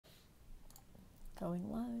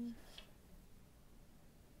Going live.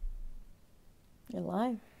 You're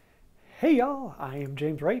live. Hey y'all, I am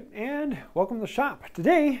James Wright and welcome to the shop.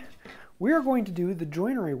 Today we are going to do the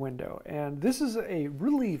joinery window, and this is a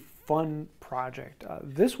really fun project.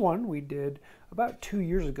 This one we did about 2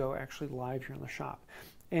 years ago, actually live here in the shop.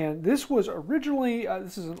 And this was originally,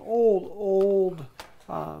 this is an old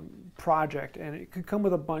project, and it could come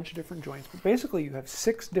with a bunch of different joints. But basically you have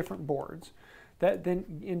 6 different boards that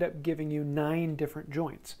then end up giving you 9 different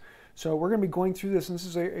joints. So we're going to be going through this, and this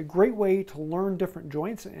is a great way to learn different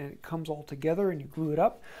joints, and it comes all together and you glue it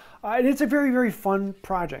up. And it's a very fun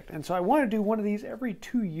project, and so I want to do one of these every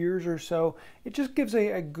 2 years or so. It just gives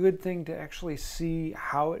a good thing to actually see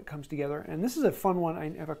how it comes together, and this is a fun one.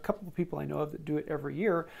 I have a couple of people I know of that do it every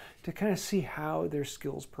year to kind of see how their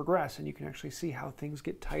skills progress, and you can actually see how things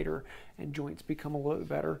get tighter and joints become a little bit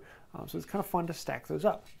better. So it's kind of fun to stack those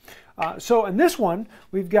up. So in this one,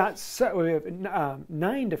 we have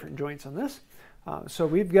 9 different joints on this. So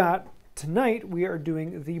we've got, tonight we are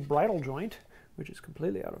doing the bridle joint, which is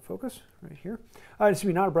completely out of focus right here. Excuse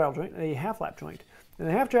me, not a bridle joint, a half lap joint. And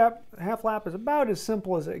the half lap is about as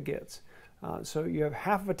simple as it gets. So you have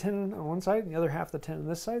half of a tenon on one side and the other half of the tenon on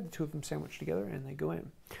this side, the two of them sandwiched together, and they go in.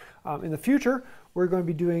 In the future, we're going to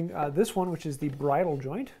be doing this one, which is the bridle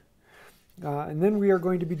joint. And then we are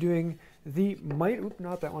going to be doing the mitered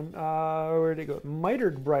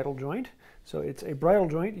bridle joint. So it's a bridle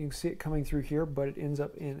joint. You can see it coming through here, but it ends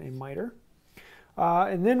up in a miter.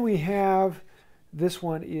 And then we have, this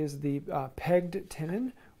one is the pegged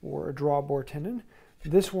tenon, or a draw bore tenon.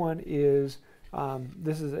 This one is,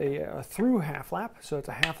 this is a through half lap. So it's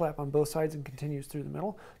a half lap on both sides and continues through the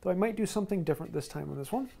middle. Though I might do something different this time on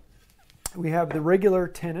this one. We have the regular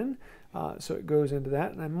tenon. So it goes into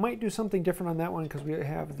that, and I might do something different on that one because we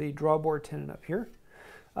have the drawbore tenon up here.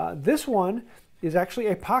 This one is actually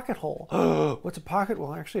a pocket hole. What's a pocket?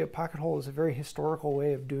 Well, actually a pocket hole is a very historical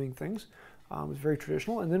way of doing things. It's very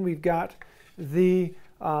traditional. And then we've got the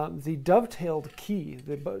dovetailed key,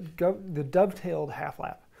 the dovetailed half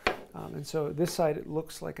lap. And so this side it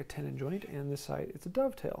looks like a tenon joint, and this side it's a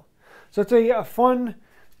dovetail. So it's a fun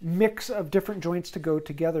mix of different joints to go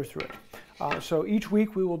together through it. So each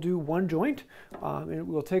week we will do one joint, and it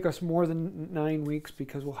will take us more than 9 weeks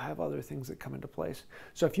because we'll have other things that come into place.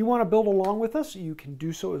 So if you want to build along with us, you can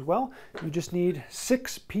do so as well. You just need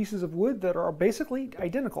 6 pieces of wood that are basically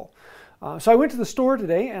identical. So I went to the store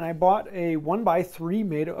today and I bought a 1x3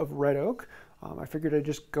 made of red oak. I figured I'd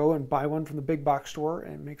just go and buy one from the big box store,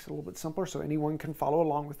 and it makes it a little bit simpler so anyone can follow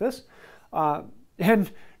along with this.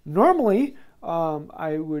 And normally,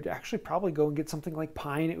 I would actually probably go and get something like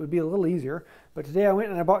pine. It would be a little easier. But today I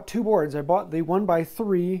went and I bought 2 boards. I bought the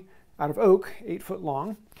 1x3 out of oak, 8 foot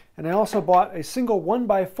long. And I also bought a single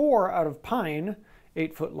 1x4 out of pine,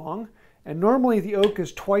 8 foot long. And normally the oak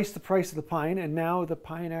is twice the price of the pine, and now the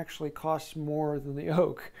pine actually costs more than the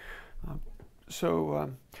oak.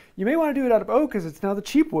 So you may want to do it out of oak because it's now the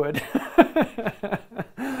cheap wood.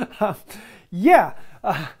 Yeah,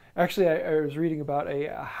 actually I was reading about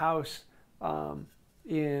a house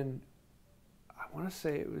in, I want to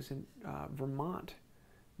say it was in Vermont,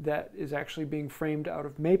 that is actually being framed out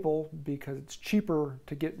of maple because it's cheaper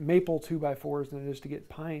to get maple 2x4s than it is to get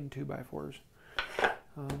pine 2x4s.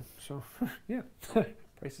 So yeah,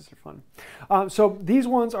 prices are fun. So these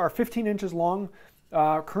ones are 15 inches long.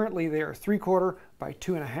 Currently they are 3/4 by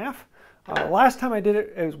 2.5. Last time I did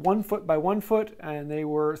it, it was 1 foot by 1 foot, and they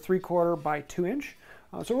were 3/4 by 2 inch.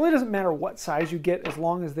 So it really doesn't matter what size you get as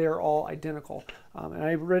long as they're all identical. And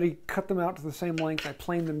I already cut them out to the same length. I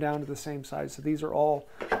planed them down to the same size. So these are all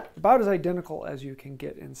about as identical as you can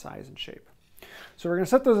get in size and shape. So we're going to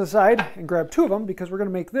set those aside and grab 2 of them because we're going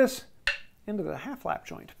to make this into the half lap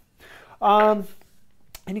joint.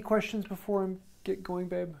 Any questions before I get going,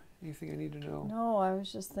 babe? Anything I need to know? No, I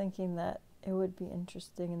was just thinking that it would be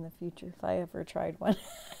interesting in the future if I ever tried one.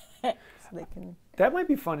 So they can. That might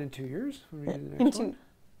be fun in 2 years when we do the next one.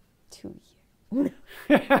 2 years.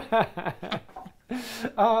 Yeah,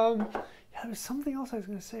 there was something else I was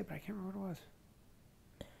going to say, but I can't remember what it was.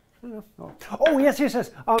 I don't know. Oh yes.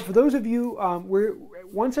 For those of you,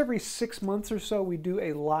 once every 6 months or so, we do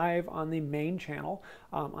a live on the main channel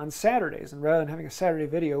on Saturdays. And rather than having a Saturday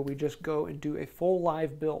video, we just go and do a full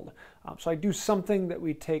live build. So I do something that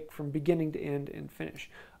we take from beginning to end and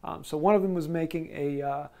finish. So one of them was making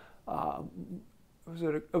a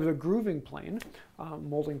it was a grooving plane,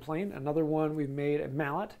 molding plane. Another one we made a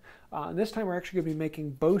mallet. And this time we're actually going to be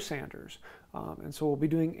making bow sanders. And so we'll be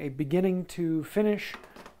doing a beginning to finish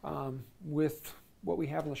with what we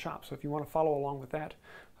have in the shop. So if you want to follow along with that,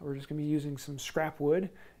 we're just going to be using some scrap wood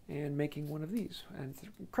and making one of these. And it's an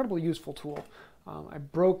incredibly useful tool. I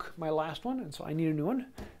broke my last one, and so I need a new one.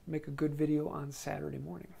 Make a good video on Saturday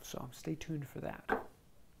morning, so stay tuned for that.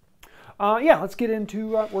 Yeah, let's get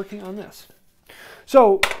into working on this.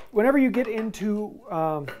 So whenever you get into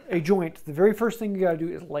a joint, the very first thing you got to do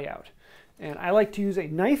is layout. And I like to use a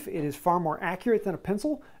knife. It is far more accurate than a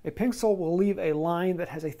pencil. A pencil will leave a line that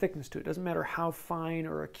has a thickness to it. It doesn't matter how fine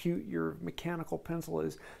or acute your mechanical pencil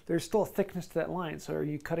is, there's still a thickness to that line. So are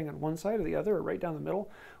you cutting on one side or the other or right down the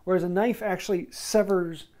middle? Whereas a knife actually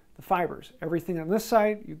severs the fibers. Everything on this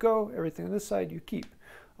side you go, everything on this side you keep.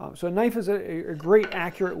 So a knife is a great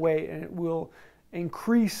accurate way, and it will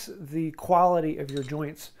increase the quality of your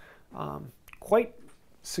joints quite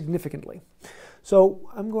significantly. So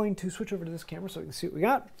I'm going to switch over to this camera so we can see what we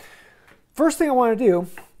got. First thing I want to do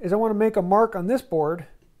is I want to make a mark on this board,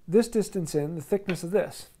 this distance in, the thickness of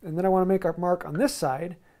this. And then I want to make a mark on this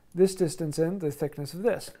side, this distance in, the thickness of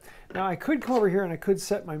this. Now I could come over here and I could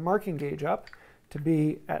set my marking gauge up to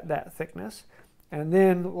be at that thickness, and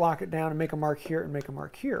then lock it down and make a mark here and make a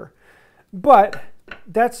mark here. But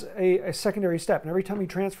that's a secondary step. And every time you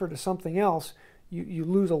transfer to something else, you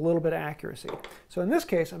lose a little bit of accuracy. So in this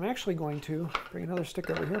case, I'm actually going to bring another stick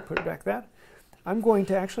over here, put it back that. I'm going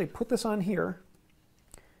to actually put this on here,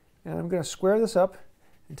 and I'm going to square this up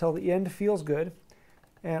until the end feels good.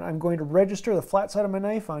 And I'm going to register the flat side of my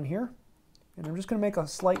knife on here, and I'm just going to make a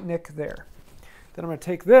slight nick there. Then I'm going to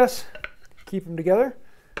take this, keep them together,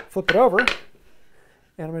 flip it over,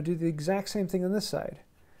 and I'm going to do the exact same thing on this side.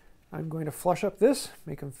 I'm going to flush up this,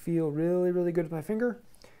 make them feel really, really good with my finger,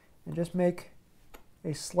 and just make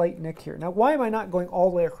a slight nick here. Now, why am I not going all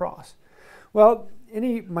the way across? Well,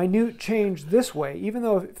 any minute change this way, even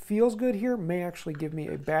though it feels good here, may actually give me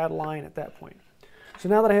a bad line at that point. So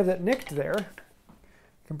now that I have that nicked there,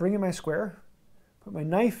 I can bring in my square, put my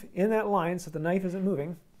knife in that line so the knife isn't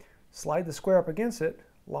moving, slide the square up against it,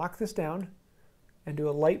 lock this down, and do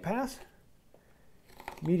a light pass,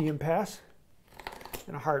 medium pass,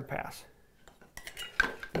 and a hard pass.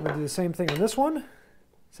 I'm going to do the same thing on this one.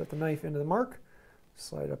 Set the knife into the mark,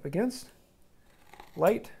 slide up against,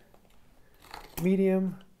 light,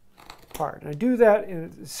 medium, hard. And I do that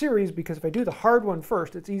in a series because if I do the hard one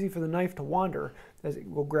first, it's easy for the knife to wander as it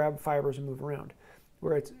will grab fibers and move around.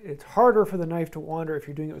 Where it's harder for the knife to wander if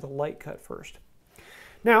you're doing it with a light cut first.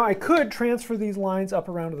 Now I could transfer these lines up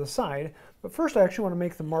around to the side, but first I actually want to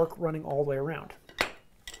make the mark running all the way around.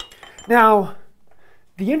 Now,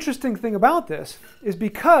 the interesting thing about this is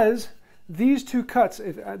because these two cuts,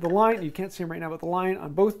 the line, you can't see them right now, but the line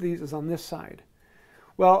on both of these is on this side.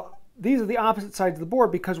 Well, these are the opposite sides of the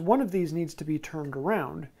board because one of these needs to be turned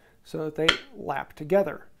around so that they lap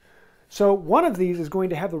together. So one of these is going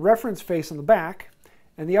to have the reference face on the back,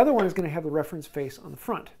 and the other one is going to have the reference face on the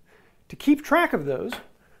front. To keep track of those,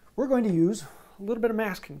 we're going to use a little bit of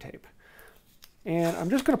masking tape. And I'm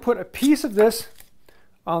just going to put a piece of this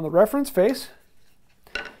on the reference face,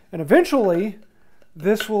 and eventually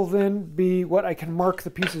this will then be what I can mark the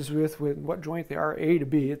pieces with what joint they are, A to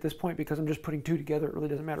B. At this point, because I'm just putting two together, it really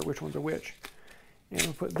doesn't matter which ones are which. And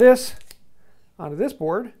I'll put this onto this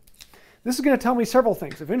board. This is going to tell me several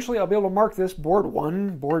things. Eventually I'll be able to mark this board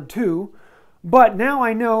 1, board 2, but now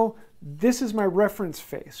I know this is my reference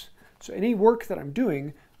face. So any work that I'm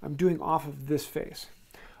doing off of this face.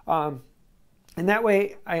 And that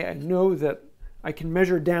way I know that I can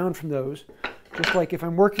measure down from those. Just like if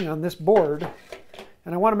I'm working on this board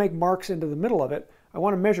and I want to make marks into the middle of it, I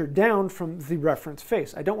want to measure down from the reference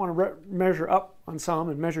face. I don't want to measure up on some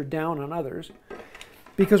and measure down on others.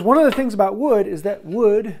 Because one of the things about wood is that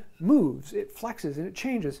wood moves, it flexes and it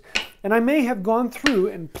changes. And I may have gone through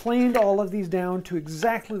and planed all of these down to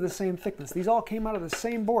exactly the same thickness. These all came out of the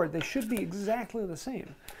same board. They should be exactly the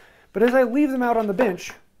same. But as I leave them out on the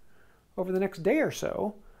bench over the next day or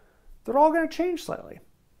so, they're all going to change slightly.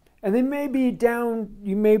 And they may be down,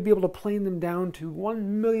 you may be able to plane them down to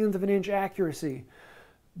 1/1,000,000th of an inch accuracy.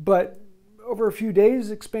 But over a few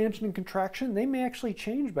days, expansion and contraction, they may actually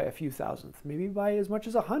change by a few thousandths, maybe by as much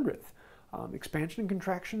as 100th. Expansion and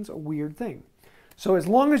contraction's a weird thing. So as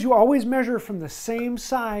long as you always measure from the same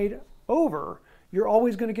side over, you're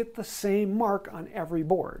always going to get the same mark on every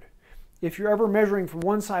board. If you're ever measuring from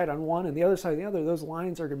one side on one and the other side on the other, those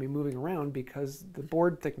lines are going to be moving around because the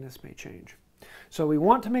board thickness may change. So we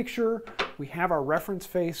want to make sure we have our reference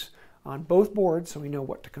face on both boards so we know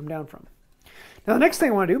what to come down from. Now the next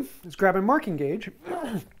thing I want to do is grab a marking gauge,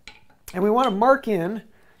 and we want to mark in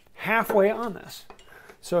halfway on this.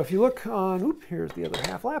 So if you look on, here's the other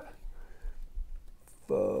half lap.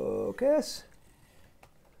 Focus.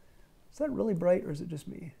 Is that really bright or is it just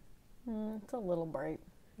me? It's a little bright.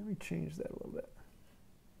 Let me change that a little bit.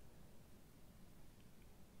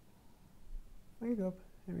 There you go.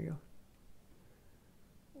 There we go.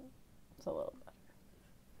 It's a little better.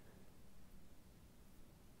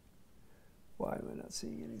 Why am I not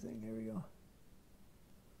seeing anything? There we go.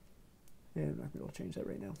 Yeah, I'm not going to be able to change that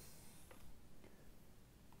right now.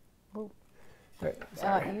 Oh. Right,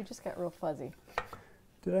 you just got real fuzzy.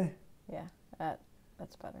 Did I? Yeah,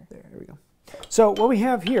 that's better. There we go. So what we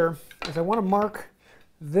have here is I want to mark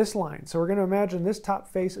this line. So we're going to imagine this top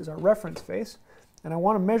face is our reference face, and I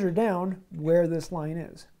want to measure down where this line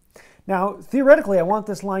is. Now, theoretically, I want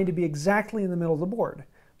this line to be exactly in the middle of the board,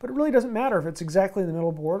 but it really doesn't matter if it's exactly in the middle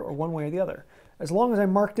of the board or one way or the other. As long as I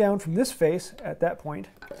mark down from this face at that point,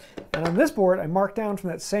 and on this board, I mark down from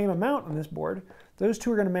that same amount on this board, those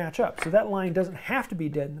two are going to match up. So that line doesn't have to be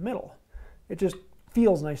dead in the middle. It just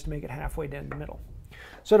feels nice to make it halfway dead in the middle.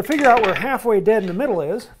 So to figure out where halfway dead in the middle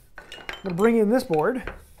is, I'm going to bring in this board,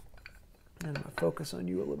 and I'm going to focus on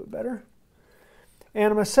you a little bit better. And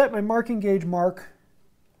I'm going to set my marking gauge mark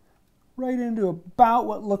right into about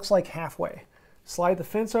what looks like halfway. Slide the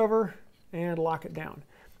fence over and lock it down.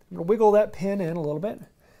 I'm going to wiggle that pin in a little bit, and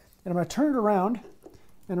I'm going to turn it around,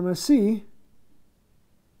 and I'm going to see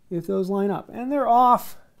if those line up. And they're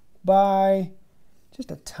off by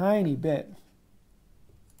just a tiny bit.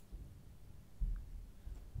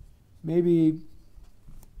 Maybe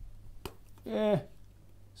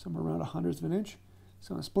somewhere around 1/100 of an inch.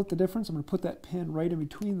 So I'm going to split the difference. I'm going to put that pin right in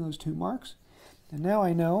between those two marks. And now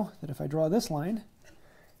I know that if I draw this line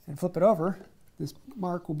and flip it over, this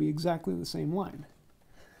mark will be exactly the same line.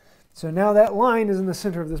 So now that line is in the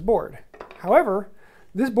center of this board. However,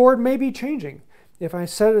 this board may be changing. If I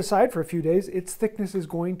set it aside for a few days, its thickness is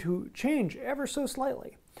going to change ever so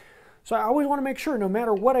slightly. So I always want to make sure, no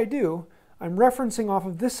matter what I do, I'm referencing off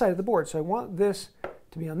of this side of the board. So I want this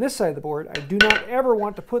to be on this side of the board. I do not ever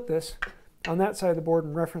want to put this on that side of the board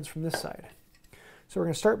and reference from this side. So we're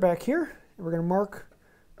going to start back here, and we're going to mark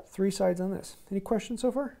 3 sides on this. Any questions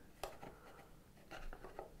so far?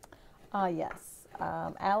 Yes.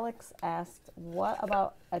 Alex asked, what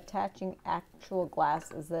about attaching actual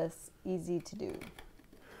glass? Is this easy to do?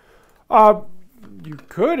 You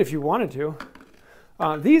could if you wanted to.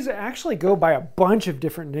 These actually go by a bunch of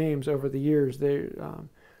different names over the years.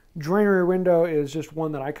 Joinery window is just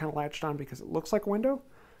one that I kind of latched on because it looks like a window.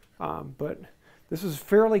 But this is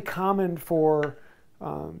fairly common for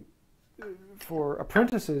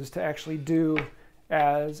apprentices to actually do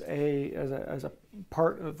as a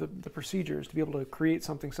part of the procedures to be able to create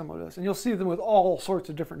something similar to this. And you'll see them with all sorts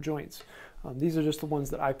of different joints. These are just the ones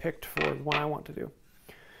that I picked for the one I want to do.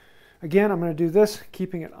 Again, I'm going to do this,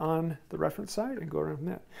 keeping it on the reference side and go around from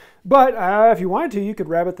that. But if you wanted to, you could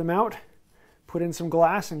rabbit them out, put in some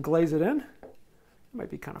glass and glaze it in. It might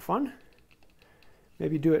be kind of fun.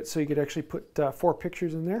 Maybe do it so you could actually put 4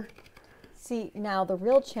 pictures in there. See, now the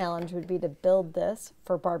real challenge would be to build this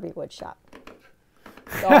for Barbie Woodshop.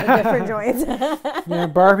 All the different joints. Yeah,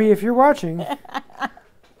 Barbie, if you're watching.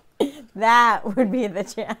 That would be the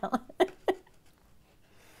challenge.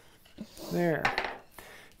 There.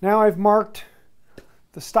 Now I've marked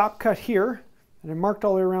the stop cut here, and I marked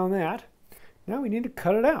all the way around that. Now we need to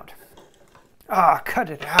cut it out. Cut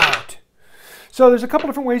it out. So there's a couple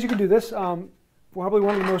different ways you can do this. Probably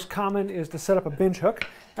one of the most common is to set up a bench hook.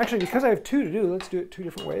 Actually, because I have 2 to do, let's do it 2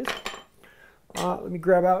 different ways. Let me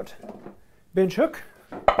grab out bench hook.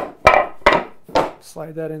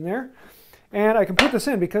 Slide that in there. And I can put this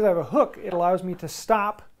in because I have a hook. It allows me to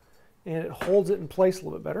stop, and it holds it in place a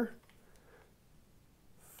little bit better.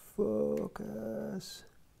 Focus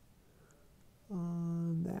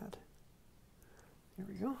on that. There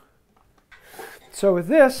we go. So with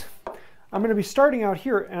this, I'm going to be starting out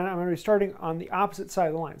here, and I'm going to be starting on the opposite side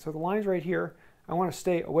of the line. So the line's right here. I want to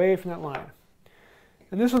stay away from that line.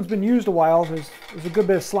 And this one's been used a while. There's a good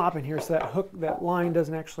bit of slop in here, so that line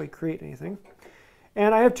doesn't actually create anything.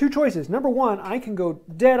 And I have 2 choices. Number 1, I can go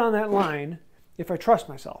dead on that line if I trust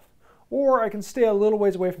myself. Or I can stay a little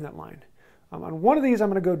ways away from that line. On one of these, I'm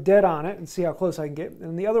going to go dead on it and see how close I can get.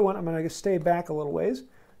 And the other one, I'm going to stay back a little ways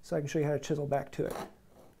so I can show you how to chisel back to it.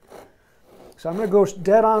 So I'm going to go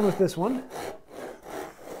dead on with this one.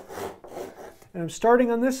 And I'm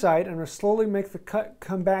starting on this side, and I'm going to slowly make the cut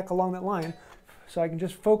come back along that line so I can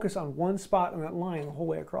just focus on one spot on that line the whole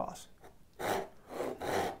way across.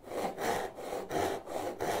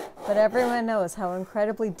 But everyone knows how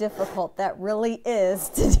incredibly difficult that really is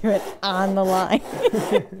to do it on the line.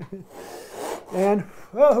 And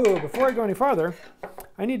before I go any farther,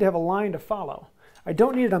 I need to have a line to follow. I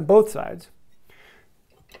don't need it on both sides.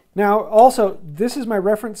 Now, also, this is my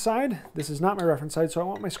reference side. This is not my reference side, so I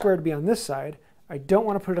want my square to be on this side. I don't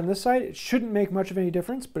want to put it on this side. It shouldn't make much of any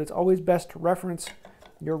difference, but it's always best to reference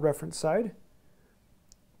your reference side.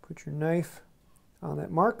 Put your knife on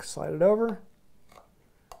that mark, slide it over.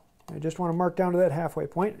 I just want to mark down to that halfway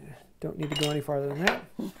point. Don't need to go any farther than that.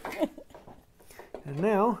 And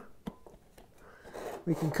now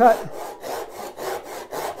we can cut.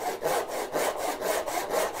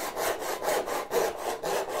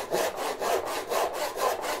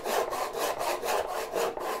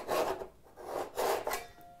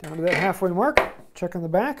 Down to that halfway mark. Check on the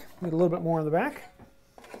back. Need a little bit more on the back.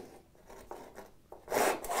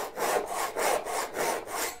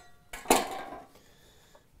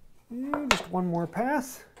 And just one more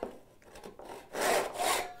pass.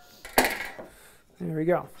 There we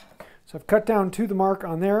go. So I've cut down to the mark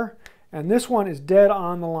on there, and this one is dead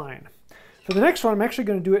on the line. For the next one, I'm actually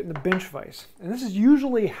going to do it in the bench vise. And this is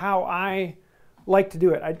usually how I like to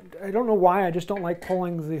do it. I don't know why, I just don't like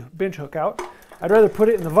pulling the bench hook out. I'd rather put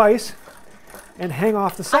it in the vise and hang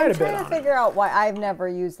off the side a bit on it. I'm trying to figure out why I've never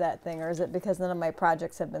used that thing, or is it because none of my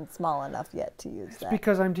projects have been small enough yet to use that? It's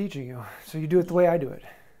because I'm teaching you, so you do it the way I do it.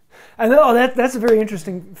 And oh, that's a very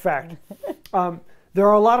interesting fact. There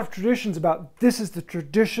are a lot of traditions about this is the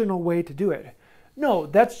traditional way to do it. No,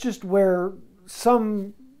 that's just where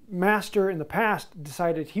some master in the past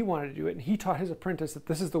decided he wanted to do it, and he taught his apprentice that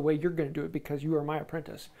this is the way you're going to do it because you are my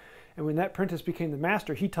apprentice. And when that apprentice became the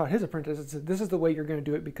master, he taught his apprentice and said, this is the way you're going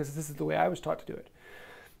to do it because this is the way I was taught to do it.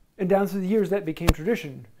 And down through the years, that became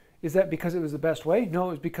tradition. Is that because it was the best way? No,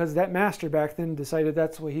 it was because that master back then decided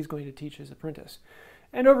that's the way he's going to teach his apprentice.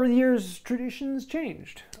 And over the years, traditions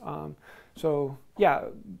changed. So yeah,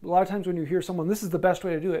 a lot of times when you hear someone, this is the best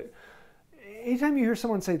way to do it, anytime you hear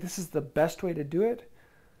someone say this is the best way to do it,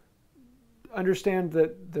 understand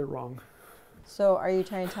that they're wrong. So are you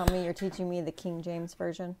trying to tell me you're teaching me the King James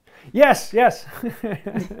Version? Yes, yes.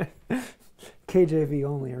 KJV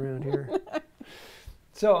only around here.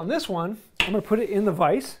 So on this one, I'm going to put it in the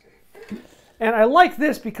vise. And I like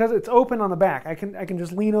this because it's open on the back. I can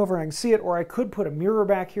just lean over and I can see it, or I could put a mirror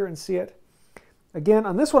back here and see it. Again,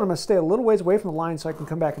 on this one, I'm going to stay a little ways away from the line so I can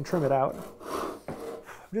come back and trim it out.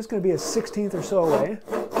 I'm just going to be a 1/16 or so away.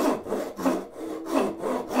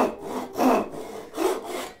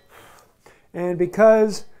 And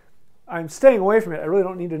because I'm staying away from it, I really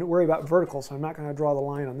don't need to worry about vertical, so I'm not going to draw the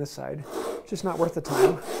line on this side. It's just not worth the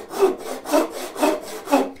time.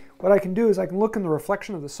 What I can do is I can look in the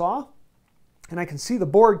reflection of the saw, and I can see the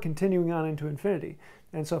board continuing on into infinity.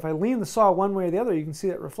 And so if I lean the saw one way or the other, you can see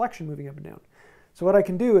that reflection moving up and down. So what I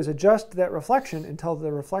can do is adjust that reflection until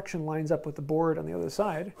the reflection lines up with the board on the other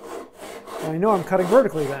side. And I know I'm cutting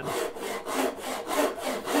vertically then.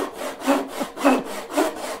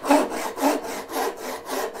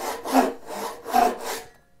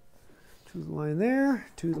 To the line there,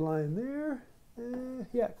 to the line there.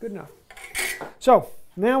 Yeah, good enough. So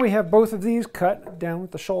now we have both of these cut down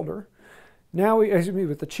with the shoulder. Now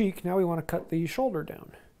with the cheek, now we want to cut the shoulder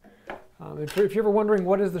down. If you're ever wondering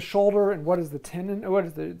what is the shoulder and what is the tenon, what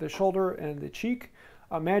is the shoulder and the cheek,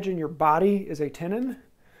 imagine your body is a tenon.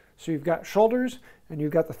 So you've got shoulders and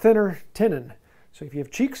you've got the thinner tenon. So if you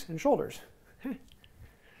have cheeks and shoulders.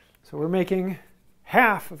 So we're making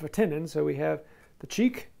half of a tenon, so we have the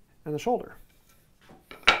cheek and the shoulder.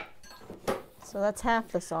 So that's half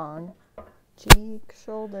the song. Cheek,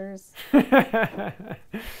 shoulders.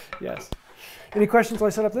 Yes. Any questions while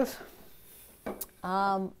I set up this?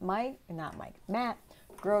 Matt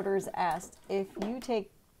Groters asked if you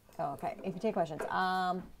take questions.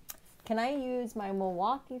 Can I use my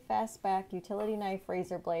Milwaukee fastback utility knife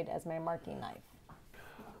razor blade as my marking knife?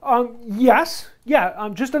 Yes. Yeah.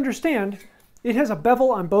 Just understand, it has a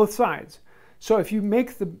bevel on both sides. So if you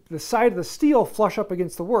make the side of the steel flush up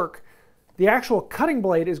against the work, the actual cutting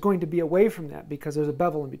blade is going to be away from that because there's a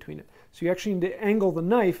bevel in between it. So you actually need to angle the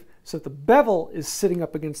knife so that the bevel is sitting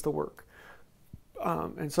up against the work.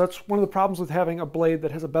 And so that's one of the problems with having a blade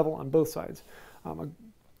that has a bevel on both sides.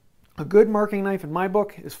 A good marking knife in my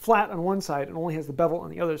book is flat on one side and only has the bevel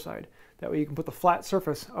on the other side. That way you can put the flat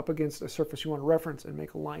surface up against a surface you want to reference and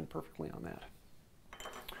make a line perfectly on that.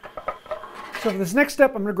 So for this next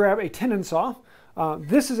step, I'm going to grab a tenon saw.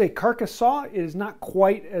 This is a carcass saw. It is not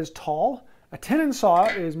quite as tall. A tenon saw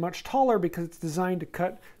is much taller because it's designed to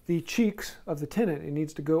cut the cheeks of the tenon. It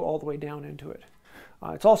needs to go all the way down into it.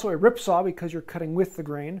 It's also a rip saw because you're cutting with the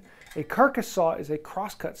grain. A carcass saw is a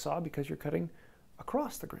crosscut saw because you're cutting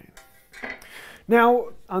across the grain. Now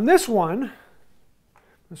on this one,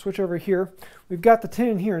 I'll switch over here. We've got the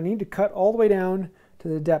tenon here. I need to cut all the way down to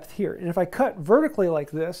the depth here. And if I cut vertically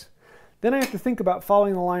like this, then I have to think about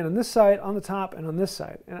following the line on this side, on the top, and on this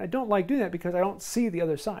side. And I don't like doing that because I don't see the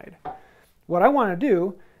other side. What I want to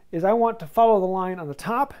do is I want to follow the line on the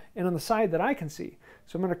top and on the side that I can see.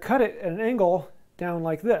 So I'm going to cut it at an angle down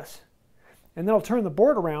like this. And then I'll turn the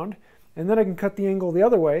board around, and then I can cut the angle the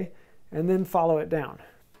other way and then follow it down.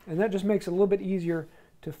 And that just makes it a little bit easier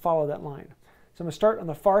to follow that line. So I'm going to start on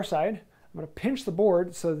the far side. I'm going to pinch the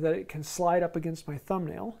board so that it can slide up against my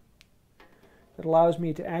thumbnail. That allows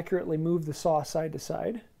me to accurately move the saw side to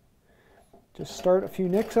side. Just start a few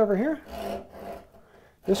nicks over here.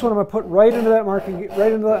 This one I'm going to put right into that marking,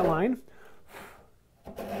 right into that line.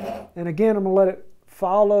 And again, I'm going to let it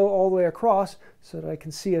follow all the way across so that I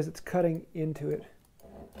can see as it's cutting into it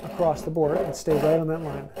across the board and stay right on that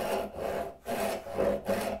line.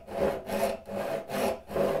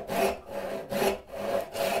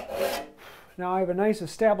 Now I have a nice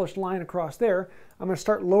established line across there. I'm going to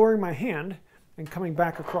start lowering my hand and coming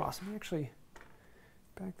back across. Let me actually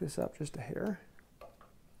back this up just a hair.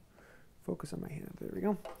 Focus on my hand. There we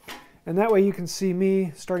go. And that way you can see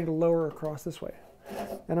me starting to lower across this way.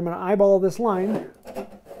 And I'm going to eyeball this line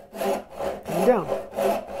coming down.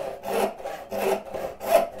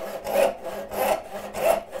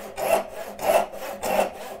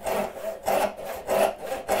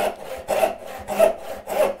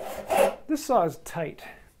 This saw is tight.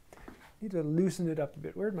 Need to loosen it up a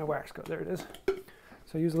bit. Where'd my wax go? There it is.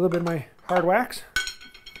 So I use a little bit of my hard wax.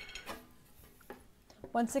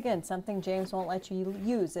 Once again, something James won't let you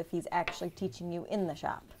use if he's actually teaching you in the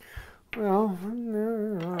shop. Well,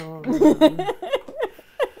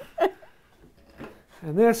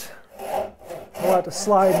 and this will have to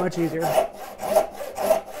slide much easier.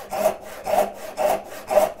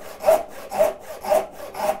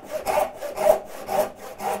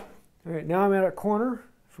 All right, now I'm at a corner,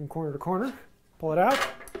 from corner to corner. Pull it out,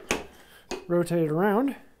 rotate it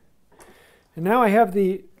around, and now I have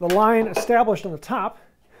the line established on the top.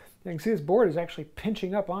 You can see this board is actually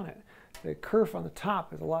pinching up on it. The kerf on the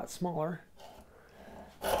top is a lot smaller.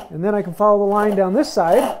 And then I can follow the line down this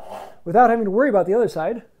side without having to worry about the other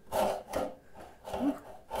side.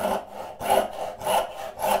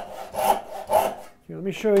 Here, let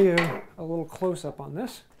me show you a little close-up on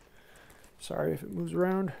this. Sorry if it moves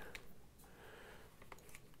around.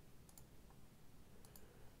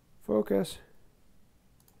 Focus.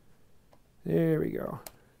 There we go.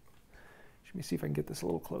 Let me see if I can get this a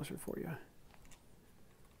little closer for you.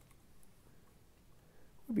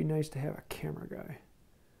 It would be nice to have a camera guy.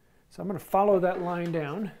 So I'm going to follow that line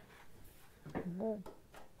down. Whoa.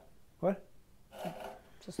 What?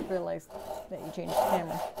 Just realized that you changed the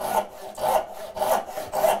camera.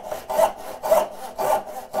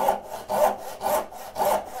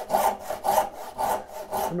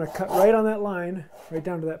 I'm going to cut right on that line, right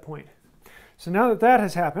down to that point. So now that that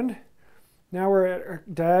has happened, now we're at a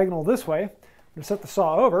diagonal this way. I'm going to set the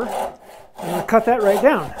saw over. I'm going to cut that right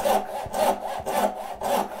down.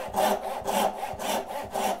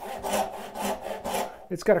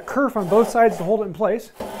 It's got a kerf on both sides to hold it in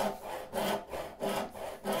place.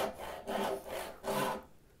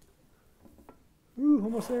 Ooh,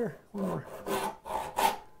 almost there. One more.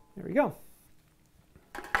 There we go.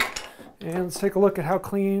 And let's take a look at how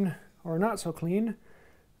clean or not so clean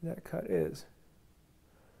that cut is.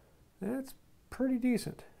 That's pretty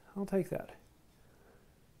decent. I'll take that.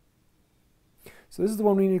 So this is the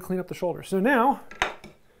one we need to clean up the shoulder. So now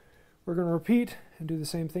we're going to repeat and do the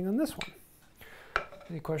same thing on this one.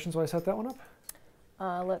 Any questions while I set that one up?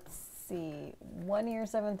 Let's see.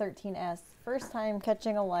 1Year713 asks, first time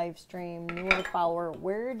catching a live stream, newer follower,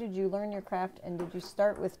 where did you learn your craft and did you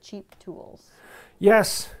start with cheap tools?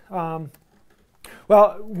 Yes. Well,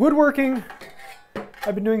 woodworking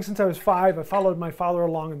I've been doing since I was 5. I followed my father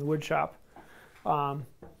along in the wood shop.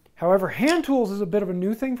 However, hand tools is a bit of a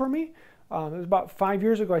new thing for me. It was about 5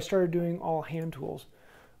 years ago I started doing all hand tools.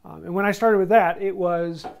 And when I started with that, it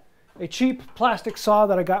was a cheap plastic saw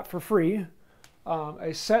that I got for free,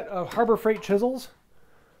 a set of Harbor Freight chisels,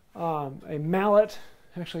 a mallet,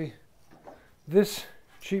 actually this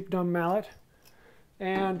cheap dumb mallet,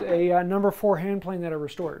 and a number 4 hand plane that I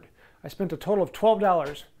restored. I spent a total of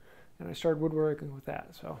 $12 and I started woodworking with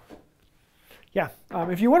that. So yeah,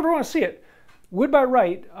 if you ever want to see it, Wood by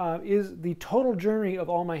Wright is the total journey of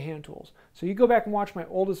all my hand tools. So you go back and watch my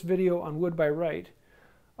oldest video on Wood by Wright,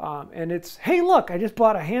 and it's, hey look, I just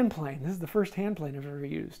bought a hand plane. This is the first hand plane I've ever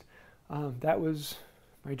used. That was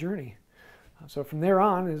my journey. So from there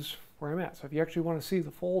on is where I'm at. So if you actually want to see the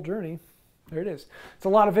full journey, there it is. It's a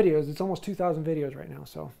lot of videos. It's almost 2,000 videos right now.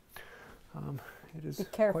 So it is. Be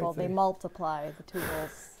careful, they multiply the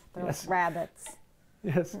tools. They're Yes. like rabbits.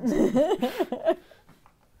 Yes.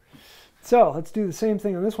 So let's do the same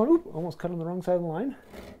thing on this one. Oop, almost cut on the wrong side of the line.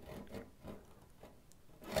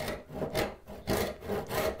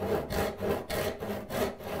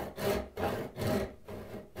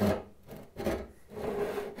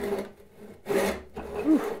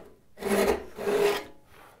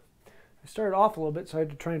 started off a little bit, so I had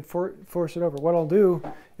to try and force it over. What I'll do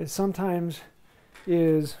is sometimes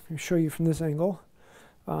is, let me show you from this angle.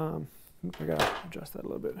 I gotta adjust that a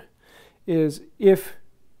little bit. Is if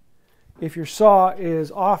your saw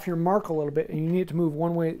is off your mark a little bit and you need to move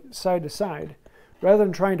one way side to side, rather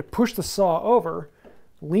than trying to push the saw over,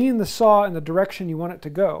 lean the saw in the direction you want it to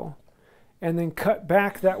go, and then cut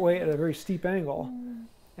back that way at a very steep angle.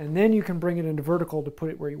 And then you can bring it into vertical to put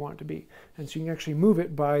it where you want it to be. And so you can actually move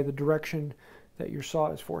it by the direction that your saw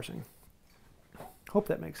is forcing. Hope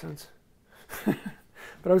that makes sense. But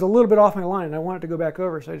I was a little bit off my line and I wanted to go back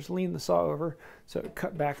over, so I just leaned the saw over so it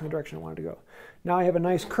cut back in the direction I wanted to go. Now I have a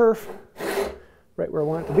nice kerf right where I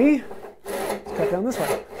want it to be. Let's cut down this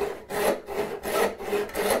way.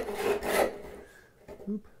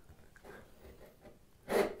 Oop.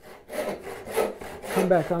 Come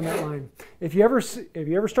back on that line. If you ever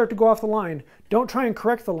start to go off the line, don't try and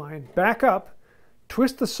correct the line. Back up,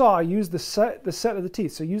 twist the saw, use the set of the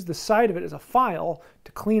teeth. So use the side of it as a file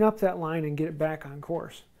to clean up that line and get it back on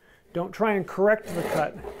course. Don't try and correct the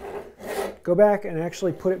cut. Go back and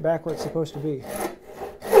actually put it back where it's supposed to be.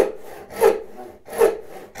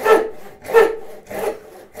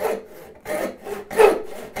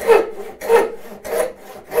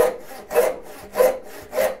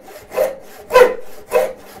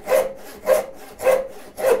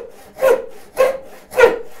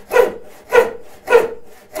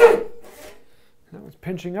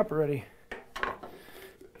 Pinching up already.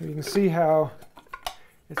 You can see how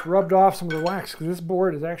it's rubbed off some of the wax because this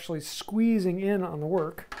board is actually squeezing in on the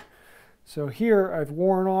work. So here I've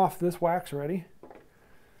worn off this wax already.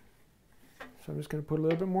 So I'm just going to put a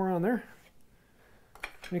little bit more on there.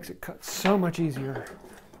 Makes it cut so much easier.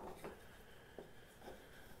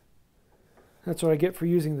 That's what I get for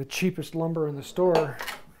using the cheapest lumber in the store.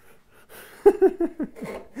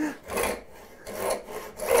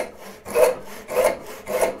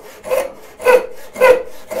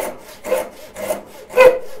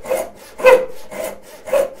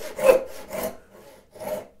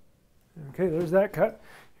 Okay, there's that cut.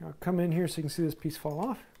 I'll come in here so you can see this piece fall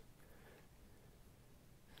off.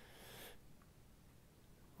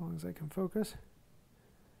 As long as I can focus.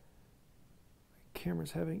 My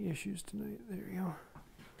camera's having issues tonight. There you go.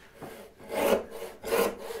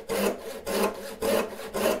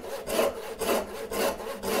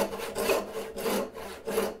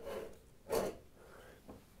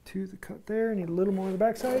 To the cut there. Need a little more on the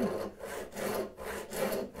backside.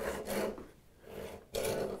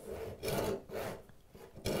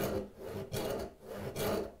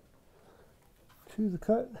 To the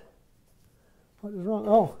cut. What is wrong?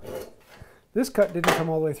 Oh, this cut didn't come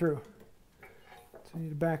all the way through. So I need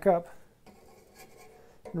to back up.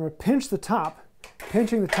 I'm going to pinch the top.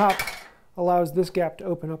 Pinching the top allows this gap to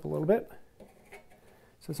open up a little bit.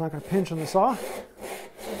 So it's not going to pinch on the saw.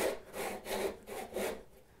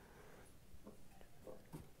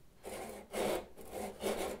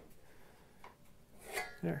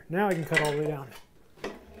 There, now I can cut all the way down.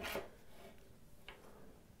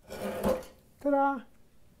 Ta-da!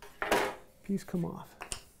 Piece come off.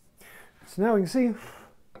 So now we can see,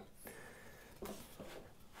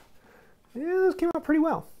 yeah, those came out pretty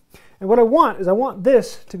well. And what I want is I want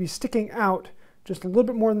this to be sticking out just a little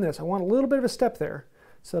bit more than this. I want a little bit of a step there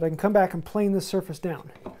so that I can come back and plane this surface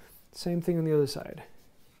down. Same thing on the other side.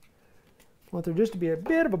 I want there just to be a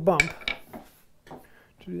bit of a bump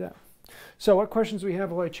to do that. So what questions do we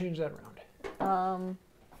have while I change that around?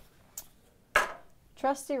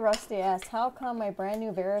 Trusty Rusty asks, how come my brand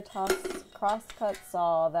new Veritas crosscut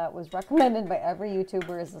saw that was recommended by every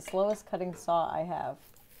YouTuber is the slowest cutting saw I have?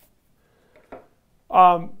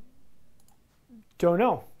 Don't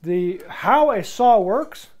know. How a saw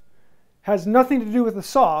works has nothing to do with the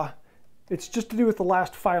saw. It's just to do with the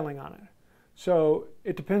last filing on it. So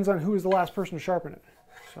it depends on who is the last person to sharpen it.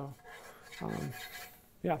 So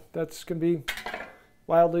yeah, that's going to be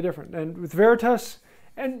wildly different. And with Veritas,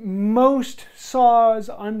 and most saws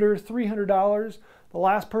under $300, the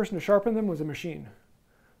last person to sharpen them was a machine.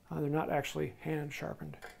 They're not actually hand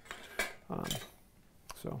sharpened.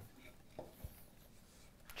 So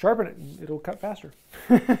sharpen it and it'll cut faster.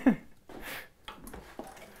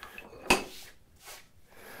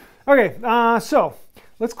 Okay, so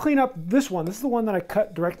let's clean up this one. This is the one that I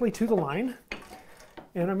cut directly to the line.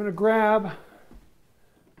 And I'm going to grab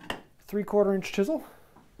 3/4 inch chisel.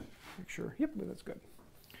 Make sure, yep, that's good.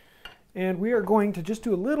 And we are going to just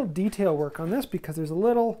do a little detail work on this because there's a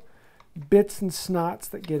little bits and snots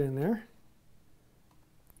that get in there.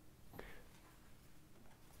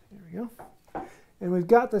 There we go. And we've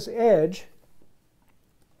got this edge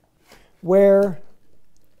where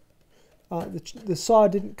the saw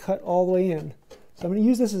didn't cut all the way in. So I'm going to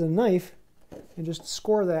use this as a knife and just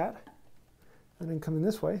score that, and then come in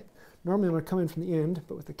this way. Normally I'm going to come in from the end,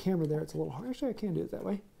 but with the camera there it's a little hard. Actually, I can do it that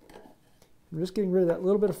way. I'm just getting rid of that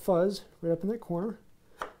little bit of fuzz right up in that corner.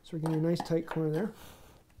 So we're getting a nice tight corner there.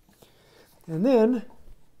 And then,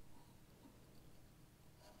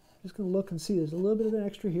 just going to look and see, there's a little bit of an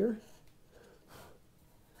extra here.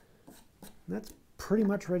 And that's pretty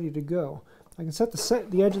much ready to go. I can set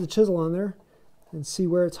the edge of the chisel on there and see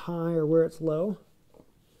where it's high or where it's low.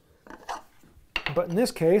 But in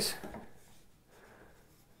this case,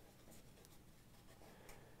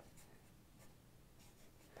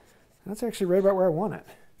 that's actually right about where I want it.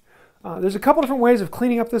 There's a couple different ways of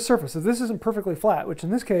cleaning up this surface. If this isn't perfectly flat, which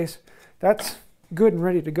in this case, that's good and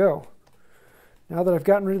ready to go. Now that I've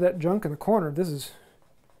gotten rid of that junk in the corner, this is,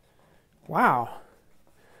 wow.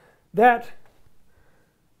 That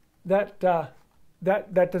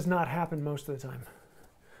does not happen most of the time.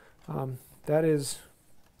 That is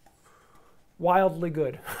wildly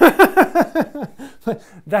good.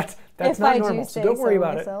 that's not normal, so don't worry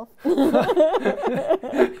about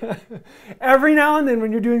it. Every now and then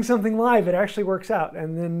when you're doing something live, it actually works out,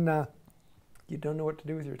 and then you don't know what to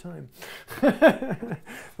do with your time.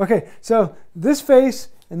 Okay, so this face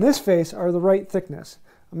and this face are the right thickness.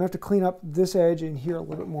 I'm going to have to clean up this edge in here a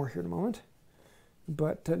little bit more here in a moment.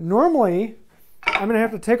 But normally, I'm going to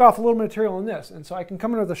have to take off a little material on this. And so I can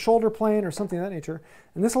come into the shoulder plane or something of that nature.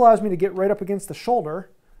 And this allows me to get right up against the shoulder,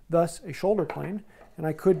 thus a shoulder plane. And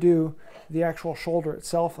I could do the actual shoulder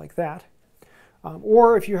itself like that.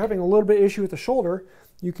 Or if you're having a little bit of issue with the shoulder,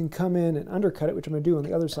 you can come in and undercut it, which I'm going to do on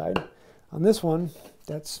the other side. On this one,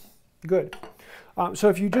 that's good. So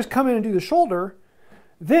if you just come in and do the shoulder,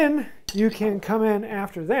 then you can come in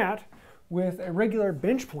after that with a regular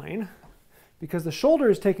bench plane, because the shoulder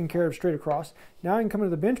is taken care of straight across. Now I can come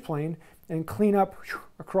into the bench plane and clean up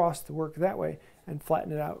across the work that way and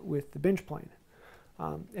flatten it out with the bench plane.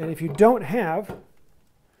 And if you don't have,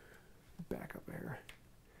 back up here,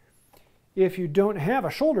 if you don't have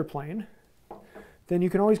a shoulder plane, then you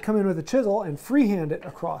can always come in with a chisel and freehand it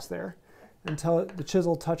across there until the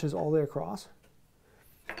chisel touches all the way across.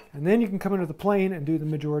 And then you can come into the plane and do the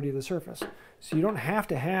majority of the surface. So you don't have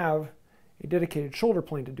to have a dedicated shoulder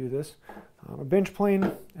plane to do this. A bench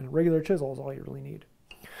plane and a regular chisel is all you really need.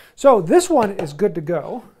 So this one is good to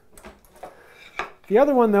go. The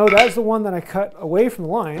other one, though, that's the one that I cut away from the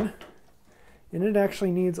line, and it actually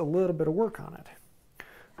needs a little bit of work on it.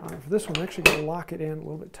 For this one, I'm actually going to lock it in a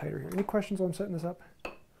little bit tighter here. Any questions while I'm setting this up?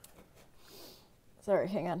 Sorry,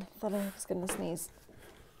 hang on. I thought I was going to sneeze.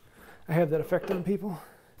 I have that effect on people.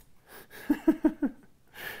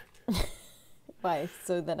 Why?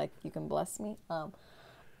 So that you can bless me?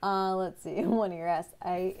 Let's see. One of your asks.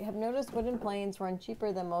 I have noticed wooden planes run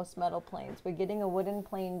cheaper than most metal planes. Would getting a wooden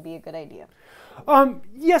plane be a good idea?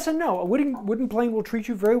 Yes and no. A wooden plane will treat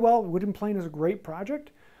you very well. A wooden plane is a great project.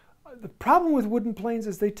 The problem with wooden planes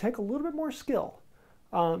is they take a little bit more skill.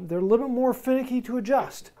 They're a little bit more finicky to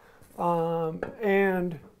adjust.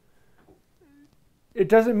 And it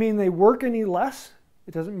doesn't mean they work any less.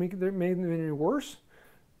 It doesn't make them any worse.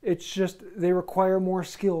 It's just they require more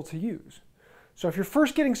skill to use. So if you're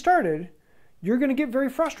first getting started, you're going to get very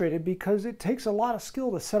frustrated because it takes a lot of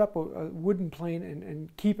skill to set up a wooden plane and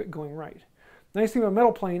keep it going right. The nice thing about a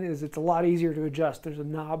metal plane is it's a lot easier to adjust. There's a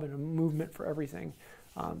knob and a movement for everything.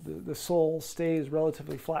 The sole stays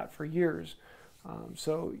relatively flat for years,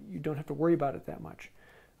 so you don't have to worry about it that much.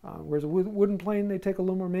 Whereas a wooden plane, they take a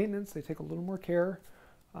little more maintenance, they take a little more care,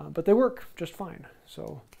 but they work just fine.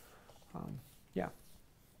 So, yeah.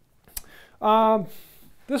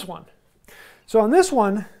 This one. So on this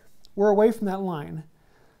one, we're away from that line.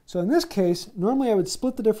 So in this case, normally I would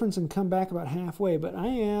split the difference and come back about halfway, but I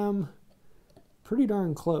am pretty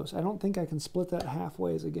darn close. I don't think I can split that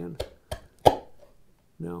halfways again.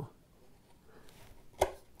 No.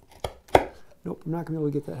 Nope, I'm not going to be able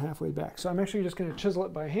to get that halfway back. So I'm actually just going to chisel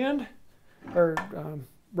it by hand, or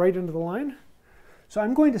right into the line. So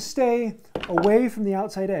I'm going to stay away from the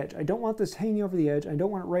outside edge. I don't want this hanging over the edge. I don't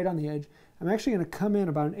want it right on the edge. I'm actually going to come in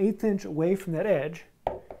about an 1/8 inch away from that edge.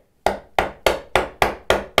 And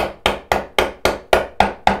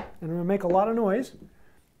I'm going to make a lot of noise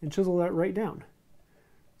and chisel that right down.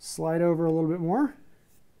 Slide over a little bit more.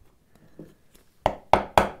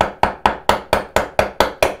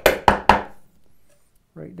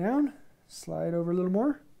 Right down, slide over a little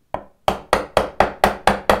more.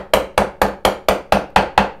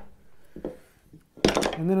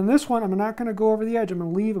 And then in this one, I'm not going to go over the edge. I'm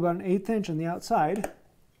going to leave about an 1/8 inch on the outside.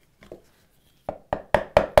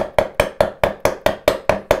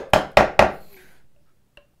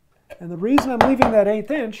 And the reason I'm leaving that 1/8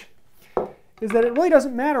 inch is that it really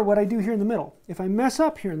doesn't matter what I do here in the middle. If I mess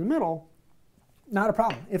up here in the middle, not a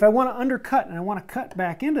problem. If I want to undercut and I want to cut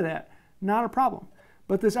back into that, not a problem.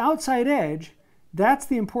 But this outside edge, that's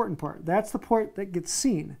the important part. That's the part that gets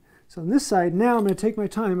seen. So on this side, now I'm going to take my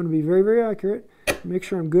time. I'm going to be very, very accurate. Make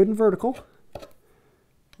sure I'm good and vertical.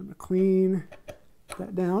 I'm going to clean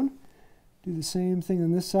that down. Do the same thing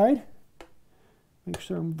on this side. Make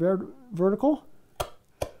sure I'm vertical.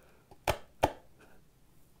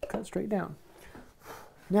 Cut straight down.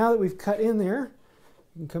 Now that we've cut in there,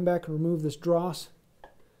 you can come back and remove this dross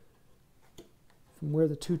from where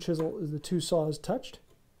the two saws touched.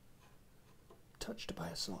 Touched by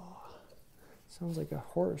a saw. Sounds like a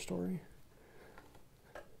horror story.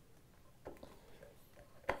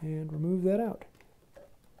 And remove that out.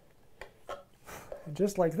 And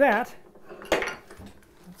just like that,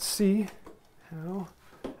 let's see how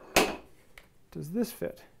does this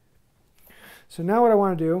fit. So now what I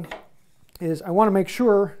want to do is I want to make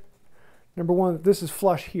sure, number one, that this is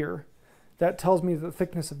flush here. That tells me that the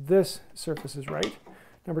thickness of this surface is right.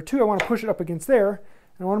 Number two, I want to push it up against there,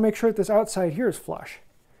 and I want to make sure that this outside here is flush.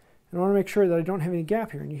 And I want to make sure that I don't have any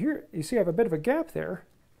gap here. And you see I have a bit of a gap there,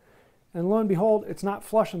 and lo and behold, it's not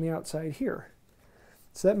flush on the outside here.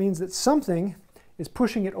 So that means that something is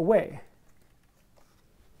pushing it away.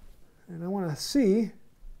 And I want to see,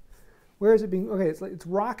 where is it being, okay, it's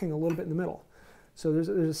rocking a little bit in the middle. So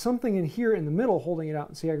there's something in here in the middle holding it out.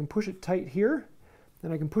 And see, I can push it tight here,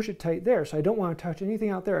 and I can push it tight there. So I don't want to touch anything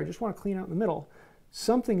out there. I just want to clean out in the middle.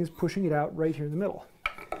 Something is pushing it out right here in the middle.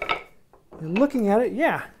 And looking at it,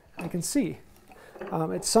 yeah, I can see.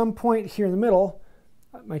 At some point here in the middle,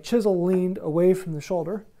 my chisel leaned away from the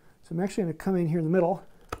shoulder. So I'm actually going to come in here in the middle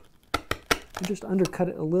and just undercut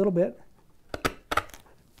it a little bit.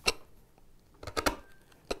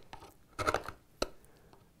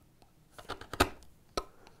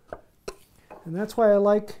 And that's why I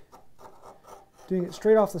like doing it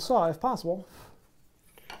straight off the saw if possible.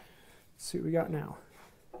 Let's see what we got now.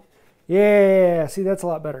 Yeah, see, that's a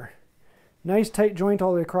lot better. Nice tight joint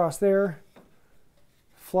all the way across there.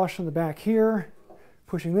 Flush on the back here.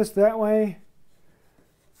 Pushing this that way.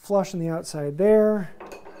 Flush on the outside there.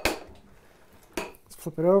 Let's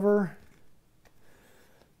flip it over.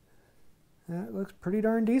 That looks pretty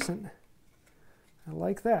darn decent. I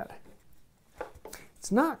like that.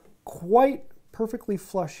 It's not quite perfectly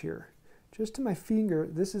flush here. Just to my finger,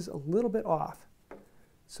 this is a little bit off.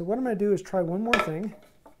 So what I'm going to do is try one more thing.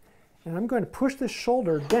 And I'm going to push this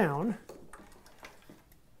shoulder down.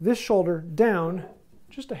 This shoulder down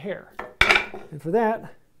just a hair. And for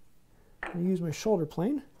that, I'm going to use my shoulder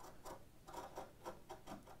plane.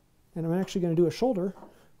 And I'm actually going to do a shoulder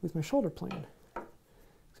with my shoulder plane.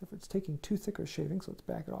 Except for it's taking too thick of a shaving, so let's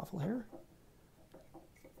back it off a hair.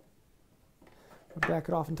 I'll back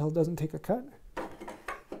it off until it doesn't take a cut.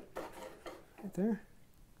 Right there.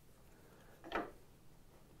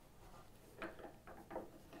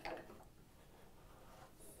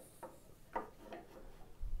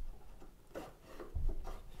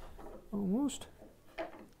 Almost.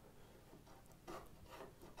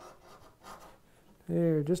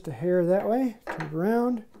 There, just a hair that way. Turn it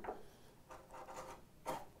around.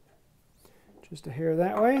 Just a hair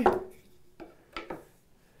that way.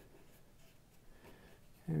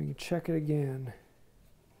 And we can check it again.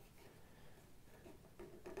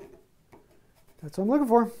 That's what I'm looking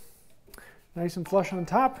for. Nice and flush on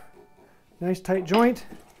top. Nice tight joint.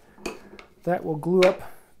 That will glue up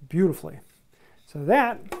beautifully. So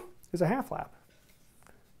that is a half lap.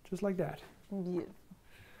 Just like that. Beautiful.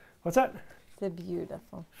 What's that? They're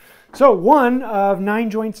beautiful. So 1 of 9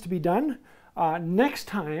 joints to be done. Next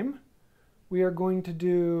time we are going to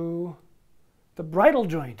do the bridle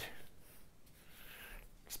joint.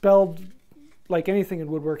 Spelled like anything in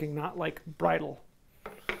woodworking, not like bridle,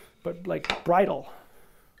 but like bridle.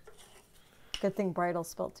 Good thing bridle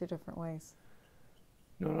spelled 2 different ways.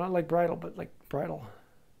 No, not like bridle, but like bridle.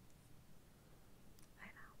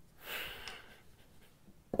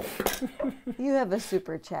 You have a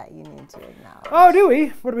super chat you need to acknowledge. Oh, do we?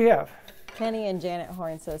 What do we have? Kenny and Janet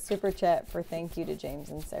Horn says super chat for thank you to James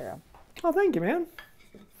and Sarah. Oh, thank you, man.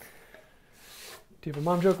 Do you have a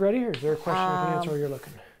mom joke ready, or is there a question I can answer while you're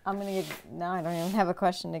looking? I'm going to give, no, I don't even have a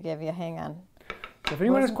question to give you. Hang on. So if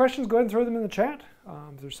anyone has questions, go ahead and throw them in the chat.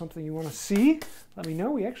 If there's something you want to see, let me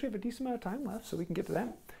know. We actually have a decent amount of time left, so we can get to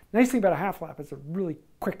that. Nice thing about a half lap, it's a really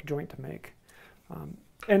quick joint to make.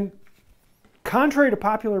 And contrary to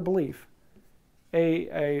popular belief,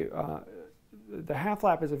 the half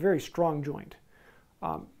lap is a very strong joint.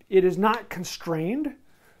 It is not constrained,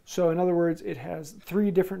 so in other words, it has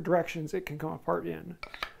 3 different directions it can come apart in.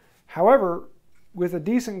 However, with a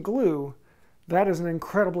decent glue, that is an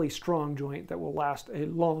incredibly strong joint that will last a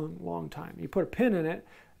long, long time. You put a pin in it,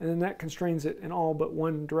 and then that constrains it in all but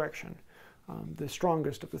one direction, the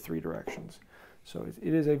strongest of the three directions. So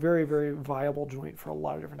it is a very, very viable joint for a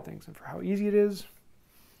lot of different things. And for how easy it is,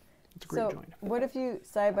 it's a great joint. What if you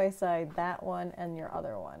side by side that one and your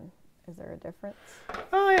other one? Is there a difference?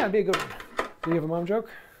 Oh yeah, it'd be a good one. Do you have a mom joke?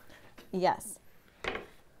 Yes.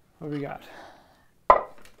 What do we got?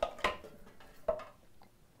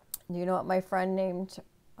 Do you know what my friend named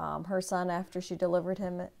her son after she delivered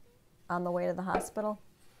him on the way to the hospital?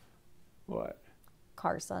 What?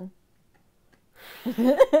 Carson.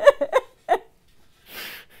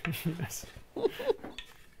 Yes.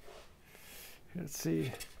 Let's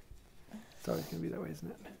see. It's always going to be that way, isn't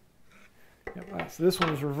it? Yep. So this one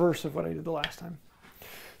is reverse of what I did the last time.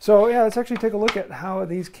 So yeah, let's actually take a look at how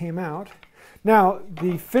these came out. Now,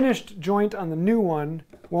 the finished joint on the new one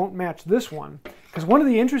won't match this one, because one of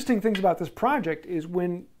the interesting things about this project is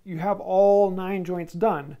when you have all 9 joints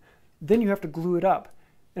done, then you have to glue it up.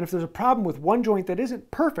 And if there's a problem with one joint that isn't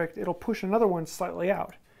perfect, it'll push another one slightly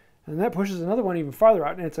out. And that pushes another one even farther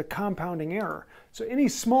out, and it's a compounding error. So any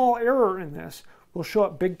small error in this will show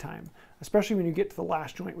up big time, especially when you get to the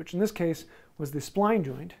last joint, which in this case was the spline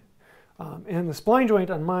joint. And the spline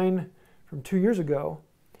joint on mine from 2 years ago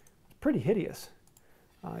was pretty hideous.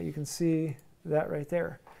 You can see that right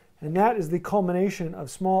there. And that is the culmination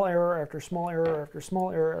of small error after small error after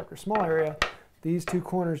small error after small area. These two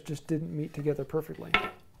corners just didn't meet together perfectly.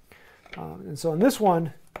 And so on this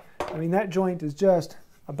one, I mean, that joint is just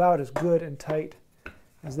about as good and tight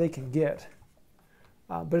as they can get.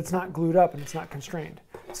 But it's not glued up and it's not constrained.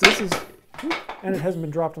 So this is, and it hasn't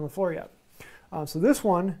been dropped on the floor yet. So this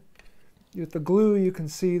one, with the glue, you can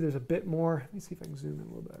see there's a bit more. Let me see if I can zoom in a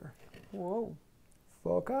little better. Whoa,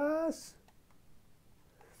 focus.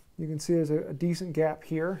 You can see there's a decent gap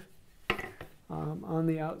here. On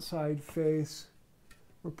the outside face,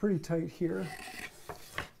 we're pretty tight here.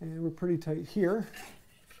 And we're pretty tight here.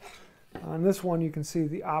 On this one, you can see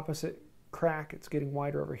the opposite crack. It's getting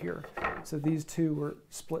wider over here. So these two were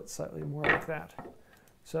split slightly more like that.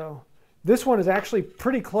 So this one is actually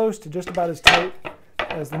pretty close to just about as tight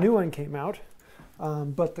as the new one came out.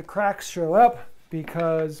 But the cracks show up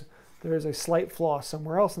because there is a slight flaw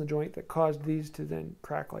somewhere else in the joint that caused these to then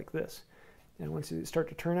crack like this. And once you start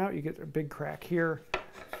to turn out, you get a big crack here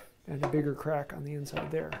and a bigger crack on the inside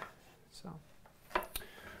there. So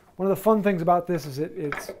one of the fun things about this is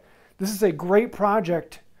this is a great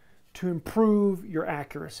project to improve your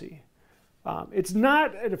accuracy. It's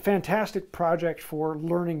not a fantastic project for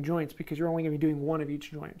learning joints because you're only going to be doing one of each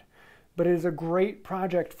joint. But it is a great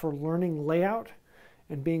project for learning layout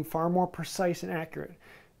and being far more precise and accurate,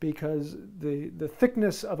 because the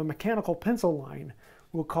thickness of a mechanical pencil line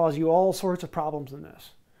will cause you all sorts of problems in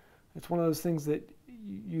this. It's one of those things that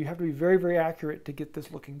you have to be very, very accurate to get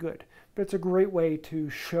this looking good. But it's a great way to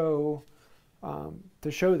show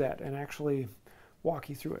that and actually walk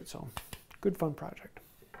you through it. So good fun project.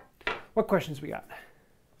 What questions we got?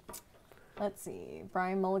 Let's see.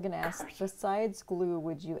 Brian Mulligan asked, besides glue,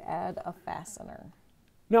 would you add a fastener?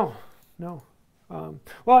 No, no.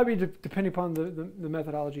 Well, I mean, depending upon the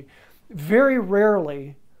methodology. Very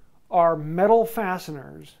rarely are metal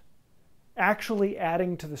fasteners actually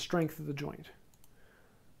adding to the strength of the joint.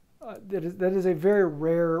 That is a very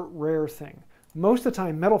rare thing. Most of the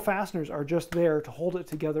time, metal fasteners are just there to hold it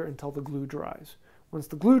together until the glue dries. Once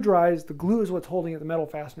the glue dries, the glue is what's holding it. The metal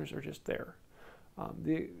fasteners are just there.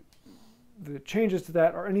 The changes to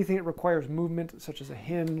that are anything that requires movement, such as a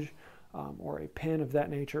hinge or a pin of that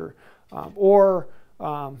nature, or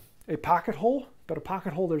a pocket hole. But a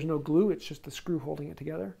pocket hole, there's no glue. It's just the screw holding it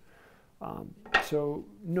together. So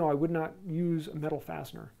no, I would not use a metal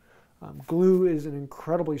fastener. Glue is an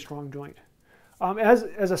incredibly strong joint.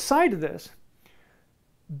 As a side to this,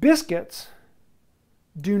 biscuits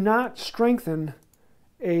do not strengthen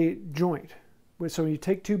a joint. So when you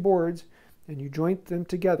take two boards and you joint them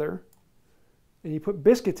together and you put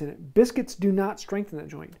biscuits in it, biscuits do not strengthen that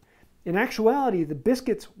joint. In actuality, the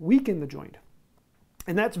biscuits weaken the joint.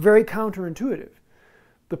 And that's very counterintuitive.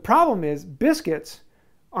 The problem is biscuits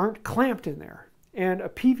aren't clamped in there. And a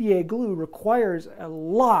PVA glue requires a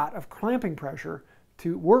lot of clamping pressure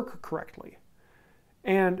to work correctly.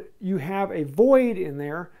 And you have a void in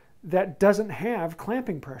there that doesn't have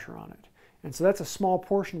clamping pressure on it. And so that's a small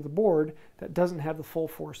portion of the board that doesn't have the full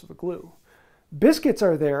force of the glue. Biscuits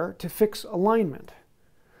are there to fix alignment.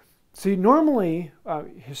 So you normally,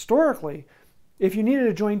 historically, if you needed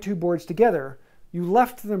to join two boards together, you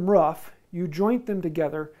left them rough, you joint them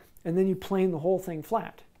together, and then you plane the whole thing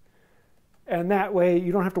flat. And that way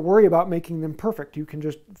you don't have to worry about making them perfect. You can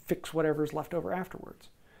just fix whatever's left over afterwards.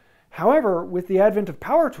 However, with the advent of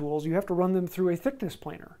power tools, you have to run them through a thickness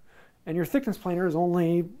planer. And your thickness planer is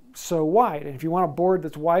only so wide. And if you want a board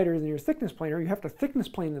that's wider than your thickness planer, you have to thickness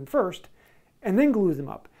plane them first and then glue them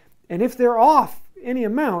up. And if they're off any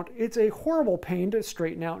amount, it's a horrible pain to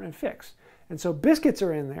straighten out and fix. And so biscuits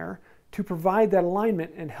are in there to provide that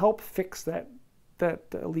alignment and help fix that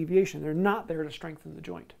alleviation. They're not there to strengthen the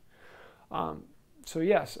joint. So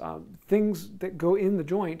yes, things that go in the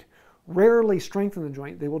joint rarely strengthen the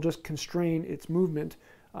joint. They will just constrain its movement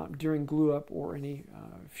during glue up or any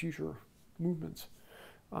future movements.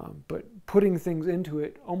 But putting things into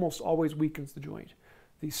it almost always weakens the joint.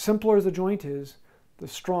 The simpler the joint is, the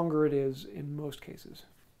stronger it is in most cases.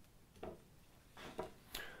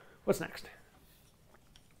 What's next?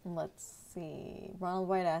 Let's see. Ronald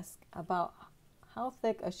White asks about how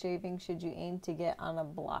thick a shaving should you aim to get on a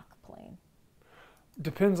block plane?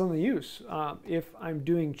 Depends on the use. If I'm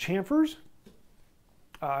doing chamfers,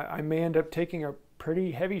 I may end up taking a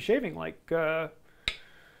pretty heavy shaving, like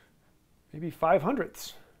maybe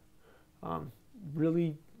 5/100ths.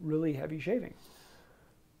 Really, really heavy shaving.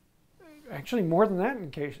 Actually, more than that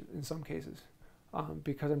in some cases,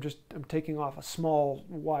 because I'm taking off a small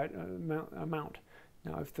wide amount.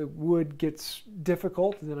 Now, if the wood gets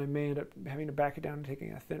difficult, then I may end up having to back it down and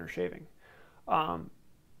taking a thinner shaving.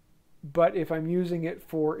 But if I'm using it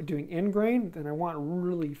for doing end grain, then I want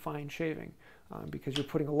really fine shaving because you're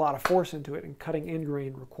putting a lot of force into it, and cutting end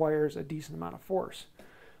grain requires a decent amount of force.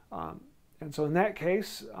 And so in that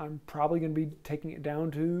case, I'm probably going to be taking it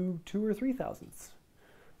down to 2 or 3/1000ths,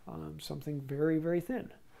 something very, very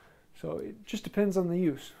thin. So it just depends on the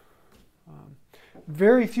use.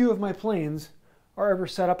 Very few of my planes are ever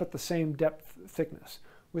set up at the same depth thickness,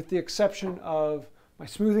 with the exception of my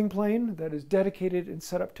smoothing plane that is dedicated and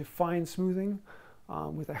set up to fine smoothing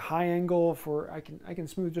with a high angle for, I can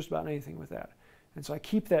smooth just about anything with that. And so I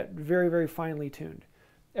keep that very, very finely tuned.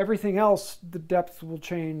 Everything else, the depth will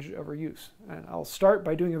change over use. And I'll start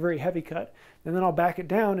by doing a very heavy cut, and then I'll back it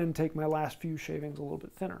down and take my last few shavings a little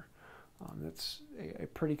bit thinner. That's a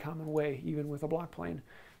pretty common way, even with a block plane.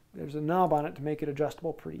 There's a knob on it to make it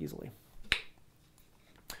adjustable pretty easily.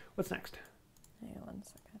 What's next? Hang on 1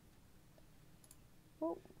 second.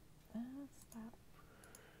 Oh, stop.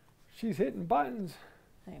 She's hitting buttons.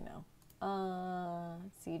 I know.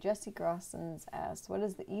 Let's see. Jesse Grossens asks, what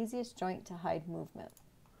is the easiest joint to hide movement?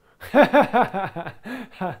 A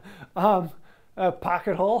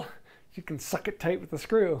pocket hole. You can suck it tight with a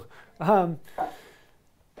screw.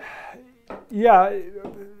 Yeah,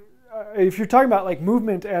 if you're talking about like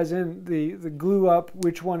movement as in the glue up,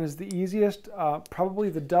 which one is the easiest? Probably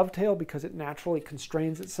the dovetail, because it naturally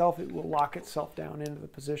constrains itself. It will lock itself down into the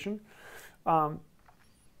position.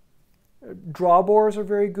 Drawbores are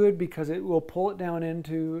very good because it will pull it down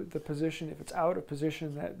into the position. If it's out of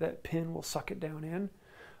position, that pin will suck it down in.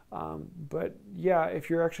 But yeah, if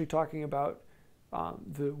you're actually talking about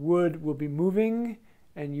the wood will be moving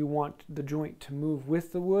and you want the joint to move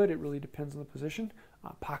with the wood, it really depends on the position.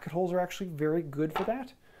 Pocket holes are actually very good for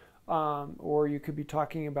that. Or you could be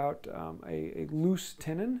talking about a loose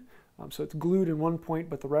tenon. So it's glued in one point,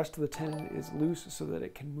 but the rest of the tenon is loose so that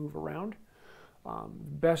it can move around.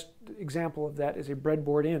 Best example of that is a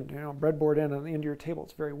breadboard end. You know, breadboard end on the end of your table,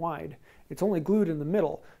 it's very wide. It's only glued in the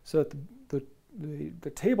middle so that the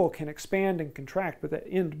table can expand and contract, but that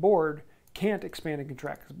end board can't expand and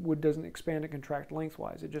contract. Wood doesn't expand and contract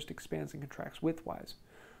lengthwise. It just expands and contracts widthwise,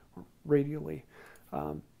 or radially.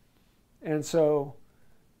 And so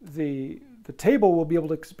the table will be able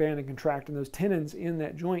to expand and contract, and those tenons in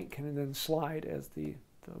that joint can then slide as the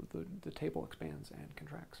table expands and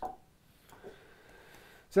contracts.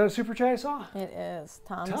 Is that a super chat I saw? It is.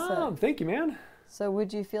 Tom, thank you, man. So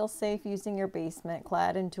would you feel safe using your basement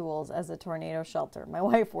clad in tools as a tornado shelter? My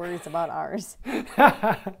wife worries about ours.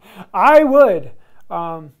 I would.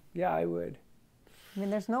 Yeah, I would. I mean,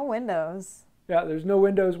 there's no windows. Yeah, there's no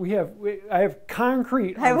windows. I have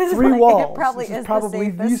concrete on 3 walls. It probably this is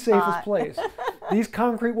probably the safest place. These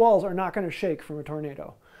concrete walls are not going to shake from a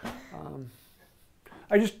tornado.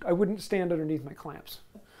 I wouldn't stand underneath my clamps.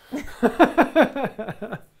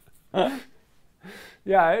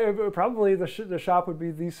 Yeah, probably the shop would be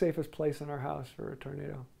the safest place in our house for a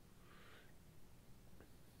tornado.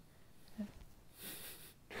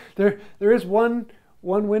 There is one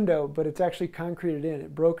window, but it's actually concreted in.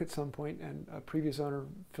 It broke at some point, and a previous owner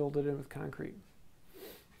filled it in with concrete.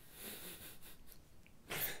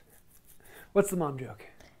 What's the mom joke?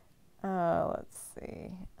 Let's see.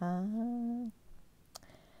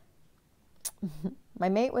 My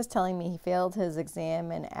mate was telling me he failed his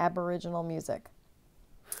exam in Aboriginal music.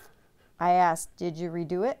 I asked, did you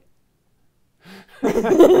redo it?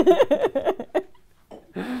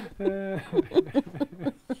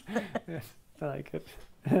 Yes, I like it.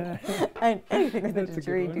 Anything with a That's a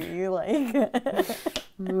degree, good do you like?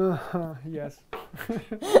 Yes.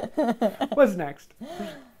 What's next?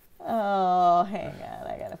 Oh, hang on.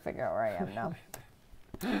 I gotta figure out where I am now.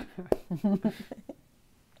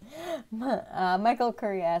 Michael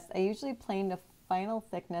Curry asked, I usually plane to final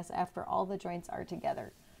thickness after all the joints are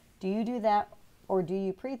together. Do you do that, or do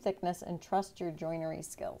you pre-thickness and trust your joinery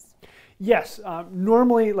skills? Yes.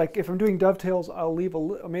 Normally, like if I'm doing dovetails, I'll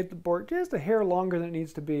make the board just a hair longer than it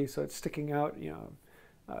needs to be, so it's sticking out,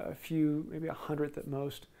 a few, maybe 100th at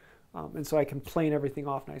most. And so I can plane everything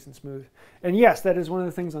off nice and smooth. And yes, that is one of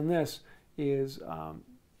the things on this is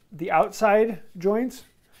the outside joints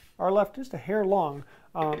are left just a hair long.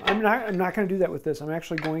 I'm not going to do that with this. I'm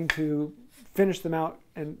actually going to finish them out,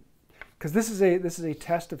 and because this is a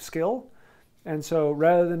test of skill, and so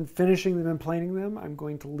rather than finishing them and planing them, I'm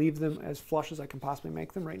going to leave them as flush as I can possibly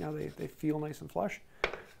make them. Right now they feel nice and flush.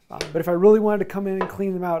 But if I really wanted to come in and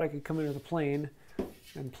clean them out, I could come in with a plane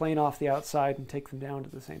and plane off the outside and take them down to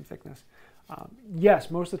the same thickness.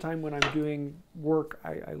 Yes, most of the time when I'm doing work,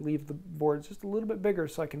 I leave the boards just a little bit bigger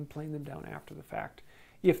so I can plane them down after the fact,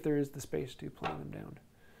 if there is the space to plane them down.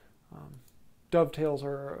 Dovetails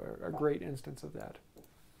are a great instance of that.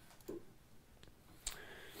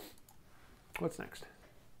 What's next?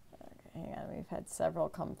 Okay, hang on. We've had several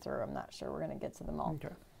come through. I'm not sure we're going to get to them all.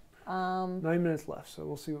 Okay. 9 minutes left, so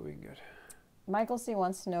we'll see what we can get. Michael C.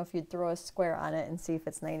 wants to know if you'd throw a square on it and see if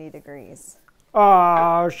it's 90 degrees.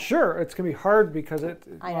 Sure. It's going to be hard because I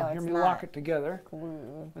know, let me lock it together.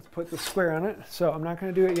 Glue. Let's put the square on it. So I'm not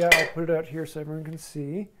going to do it yet. I'll put it out here so everyone can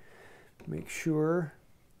see. Make sure.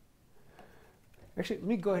 Actually, let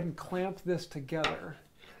me go ahead and clamp this together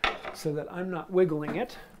so that I'm not wiggling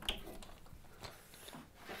it.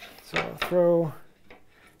 So I'll throw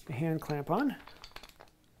the hand clamp on.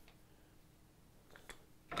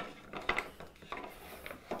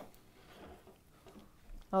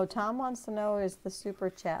 Oh, Tom wants to know, is the super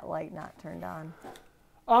chat light not turned on?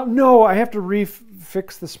 No, I have to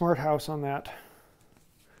fix the smart house on that.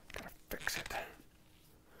 Gotta fix it.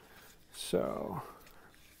 So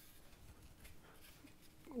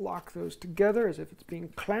lock those together as if it's being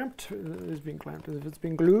clamped. It is being clamped as if it's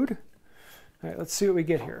being glued. All right, let's see what we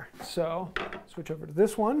get here. So switch over to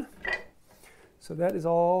this one. So that is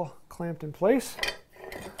all clamped in place.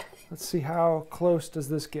 Let's see how close does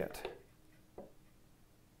this get.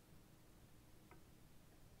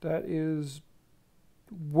 That is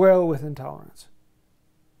well within tolerance.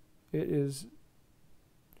 It is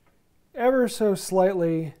ever so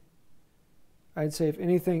slightly, I'd say if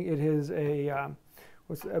anything, it is a,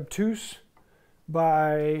 obtuse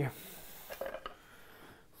by,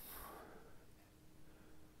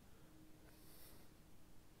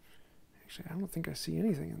 actually I don't think I see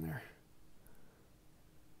anything in there.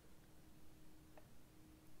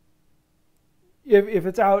 If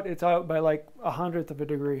it's out by like 100th of a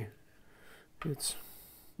degree. It's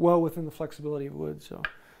well within the flexibility of wood, so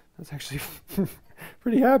that's actually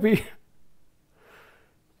pretty happy.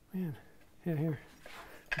 Man, yeah, here.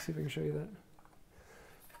 Let's see if I can show you that.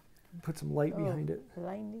 Put some light behind it.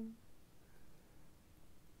 Blinding.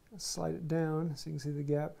 Slide it down so you can see the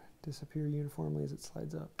gap disappear uniformly as it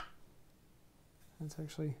slides up. That's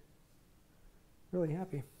actually really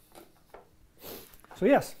happy. So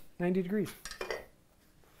yes, 90 degrees.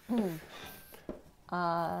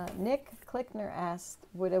 Nick Klickner asked,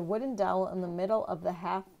 would a wooden dowel in the middle of the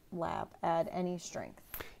half lap add any strength?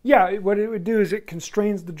 Yeah, what it would do is it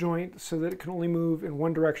constrains the joint so that it can only move in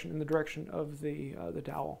one direction, in the direction of the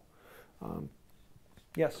dowel.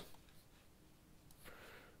 Yes.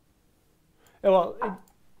 Well,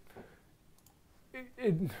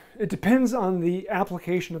 it depends on the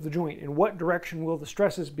application of the joint and what direction will the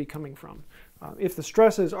stresses be coming from. If the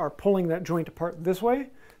stresses are pulling that joint apart this way,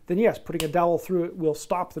 then yes, putting a dowel through it will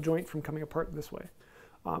stop the joint from coming apart this way.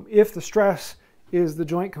 If the stress is the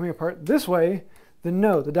joint coming apart this way, then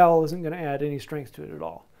no, the dowel isn't going to add any strength to it at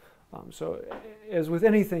all. So as with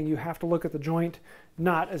anything, you have to look at the joint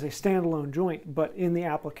not as a standalone joint, but in the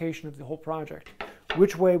application of the whole project.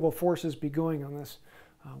 Which way will forces be going on this?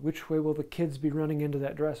 Which way will the kids be running into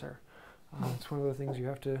that dresser? It's one of the things you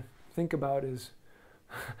have to think about is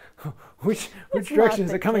which direction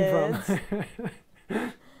is it coming from?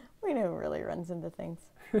 We know who really runs into things.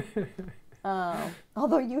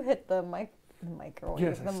 Although you hit the microphone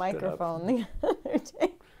the other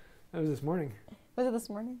day. That was this morning. Was it this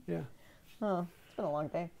morning? Yeah. Oh, it's been a long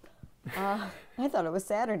day. I thought it was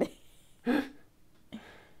Saturday.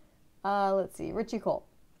 Let's see. Richie Cole.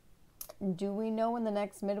 Do we know when the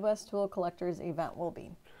next Midwest Tool Collectors event will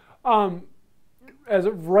be? As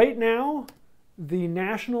of right now, the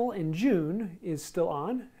National in June is still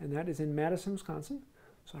on, and that is in Madison, Wisconsin.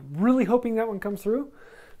 So I'm really hoping that one comes through,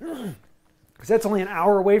 because that's only an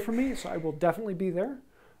hour away from me, so I will definitely be there.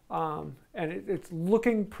 And it's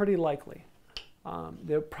looking pretty likely.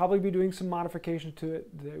 They'll probably be doing some modifications to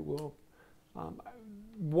it. They will.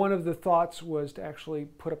 One of the thoughts was to actually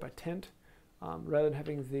put up a tent rather than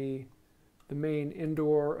having the main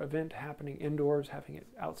indoor event happening indoors, having it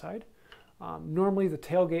outside. Normally the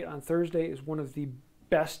tailgate on Thursday is one of the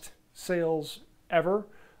best sales ever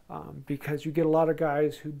because you get a lot of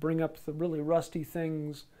guys who bring up the really rusty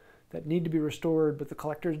things that need to be restored but the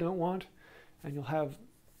collectors don't want, and you'll have,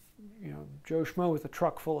 you know, Joe Schmo with a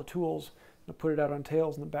truck full of tools and put it out on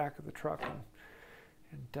tails in the back of the truck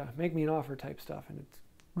and make me an offer type stuff, and it's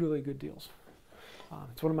really good deals.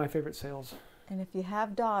 It's one of my favorite sales. And if you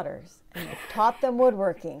have daughters and you've taught them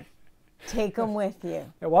woodworking, take them with you.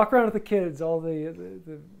 Yeah, walk around with the kids. All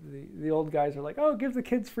the old guys are like, "Oh, give the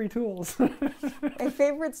kids free tools." My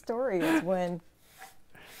favorite story is when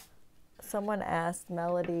someone asked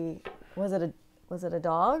Melody, was it a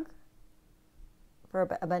dog? For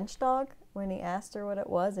a bench dog? When he asked her what it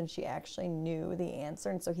was, and she actually knew the answer,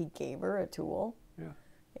 and so he gave her a tool. Yeah.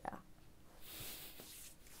 Yeah.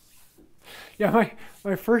 Yeah,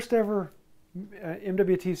 my first ever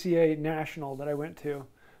MWTCA National that I went to,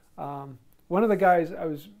 one of the guys I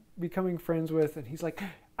was becoming friends with, and he's like,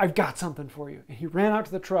 "I've got something for you." And he ran out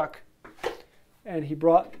to the truck, and he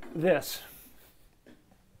brought this.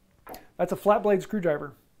 That's a flat blade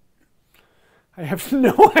screwdriver. I have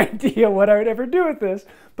no idea what I would ever do with this,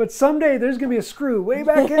 but someday there's going to be a screw way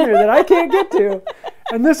back in there that I can't get to,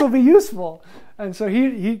 and this will be useful. And so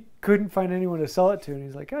he couldn't find anyone to sell it to, and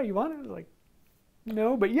he's like, "Oh, you want it?" I was like,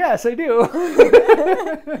 "No, but yes, I do."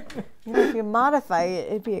 You know, if you modify it,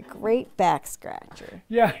 it'd be a great back scratcher.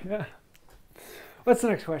 Yeah, yeah. What's the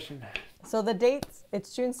next question? So the dates,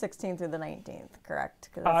 it's June 16th through the 19th, correct?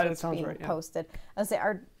 Because that's that what's sounds being right, yeah. posted. I would say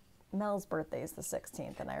Mel's birthday is the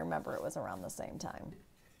 16th, and I remember it was around the same time.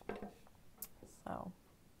 So,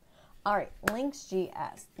 all right, Links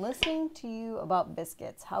GS. Listening to you about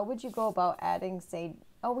biscuits, how would you go about adding, say,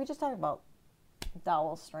 oh, we just talked about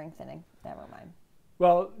dowel strengthening. Never mind.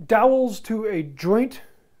 Well, dowels to a jointed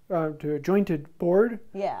board,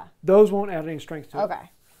 Yeah. those won't add any strength to it. Okay.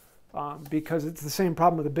 Because it's the same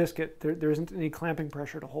problem with a biscuit. There isn't any clamping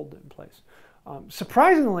pressure to hold it in place.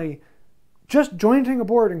 Surprisingly, just jointing a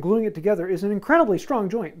board and gluing it together is an incredibly strong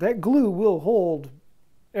joint. That glue will hold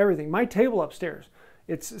everything. My table upstairs,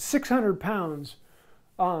 it's 600 pounds,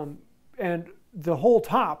 and the whole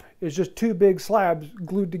top is just two big slabs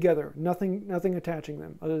glued together. Nothing attaching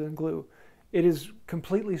them other than glue. It is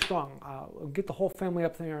completely strong. I'll get the whole family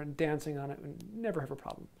up there and dancing on it and never have a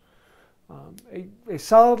problem. A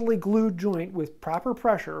solidly glued joint with proper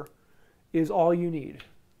pressure is all you need.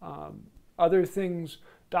 Other things,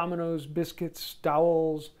 dominoes, biscuits,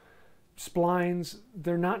 dowels, splines,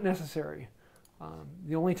 they're not necessary.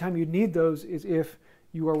 The only time you'd need those is if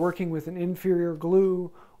you are working with an inferior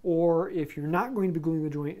glue, or if you're not going to be gluing the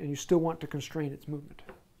joint and you still want to constrain its movement.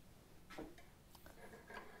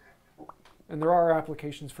 And there are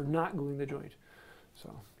applications for not gluing the joint.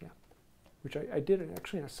 So, yeah, which I did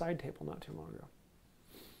actually on a side table not too long ago.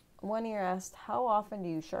 One ear asked, how often do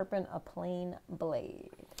you sharpen a plain blade?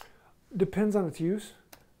 Depends on its use.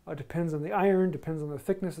 Depends on the iron, depends on the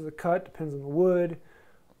thickness of the cut, depends on the wood.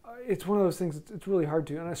 It's one of those things, it's really hard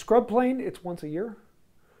to. On a scrub plane, it's once a year.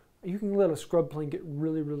 You can let a scrub plane get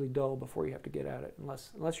really, really dull before you have to get at it,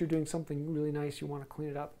 unless you're doing something really nice, you want to clean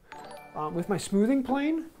it up. With my smoothing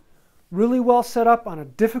plane, really well set up on a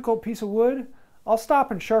difficult piece of wood, I'll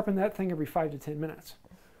stop and sharpen that thing every 5 to 10 minutes.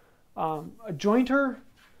 A jointer,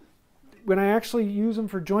 when I actually use them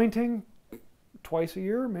for jointing, twice a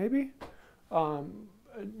year maybe.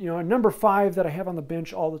 You know, a number 5 that I have on the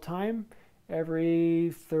bench all the time,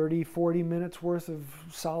 every 30, 40 minutes worth of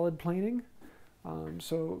solid planing.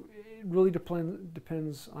 So it really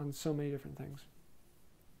depends on so many different things.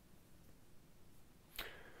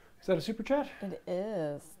 Is that a super chat? It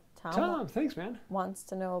is. Tom, thanks, man. Wants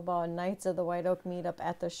to know about Knights of the White Oak meetup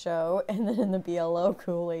at the show and then in the BLO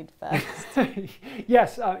Kool-Aid Fest.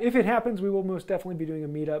 Yes, if it happens, we will most definitely be doing a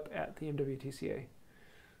meetup at the MWTCA.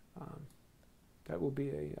 That will be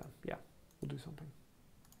yeah, we'll do something.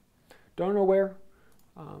 Don't know where,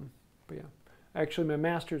 but yeah. Actually, my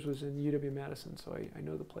master's was in UW-Madison, so I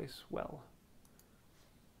know the place well.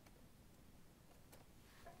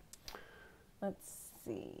 Let's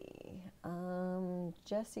see.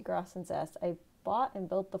 Jesse Grossens asked, I bought and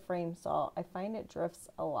built the frame saw. I find it drifts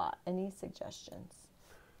a lot. Any suggestions?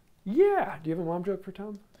 Yeah. Do you have a mom joke for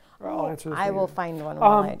Tom? Or I'll answer this I later. will find one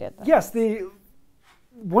while I did that. Yes,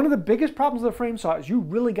 one of the biggest problems with the frame saw is you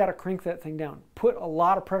really got to crank that thing down. Put a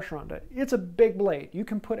lot of pressure on it. It's a big blade. You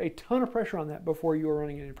can put a ton of pressure on that before you are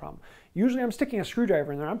running into any problem. Usually I'm sticking a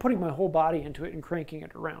screwdriver in there. I'm putting my whole body into it and cranking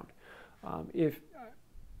it around.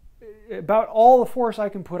 About all the force I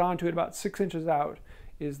can put onto it, about 6 inches out,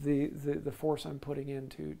 is the force I'm putting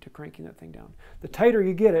into cranking that thing down. The tighter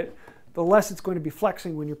you get it, the less it's going to be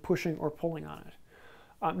flexing when you're pushing or pulling on it.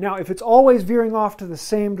 Now, if it's always veering off to the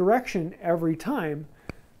same direction every time,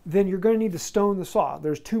 then you're going to need to stone the saw.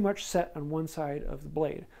 There's too much set on one side of the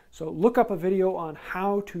blade. So look up a video on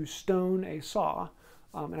how to stone a saw,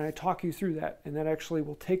 and I talk you through that, and that actually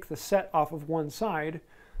will take the set off of one side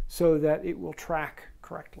so that it will track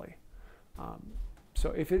correctly.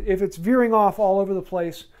 So if it's veering off all over the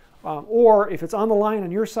place, or if it's on the line on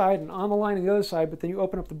your side and on the line on the other side, but then you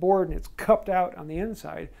open up the board and it's cupped out on the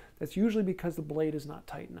inside, that's usually because the blade is not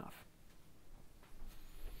tight enough.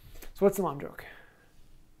 So what's the mom joke?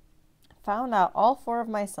 Found out all 4 of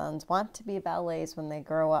my sons want to be valets when they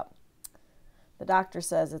grow up. The doctor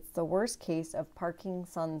says it's the worst case of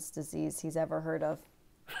Parkinson's disease he's ever heard of.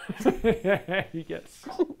 Yes,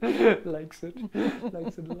 likes it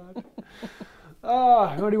a lot. You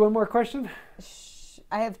want to do one more question?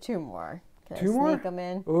 I have 2 more. Can 2 I more? sneak them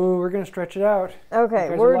in? Oh, we're going to stretch it out.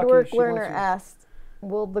 Okay, Word Work Learner asked,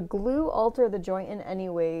 will the glue alter the joint in any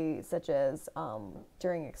way, such as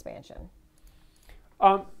during expansion?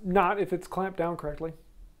 Not if it's clamped down correctly.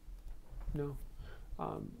 No.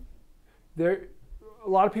 A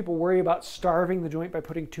lot of people worry about starving the joint by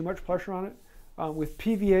putting too much pressure on it. With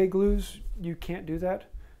PVA glues, you can't do that.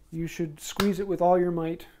 You should squeeze it with all your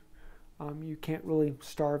might. You can't really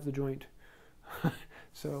starve the joint.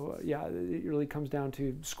 So yeah, it really comes down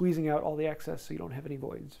to squeezing out all the excess so you don't have any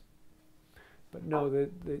voids. But no,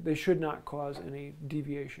 they should not cause any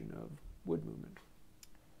deviation of wood movement.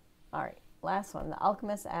 All right, last one. The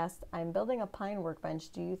Alchemist asked, I'm building a pine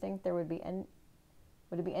workbench. Do you think would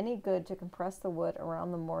it be any good to compress the wood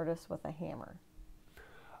around the mortise with a hammer?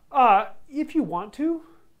 If you want to.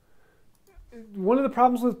 One of the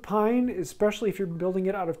problems with pine, especially if you're building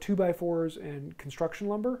it out of 2x4s and construction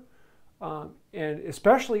lumber, and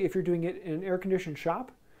especially if you're doing it in an air-conditioned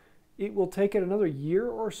shop, it will take it another year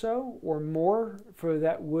or so or more for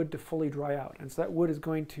that wood to fully dry out. And so that wood is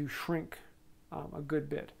going to shrink a good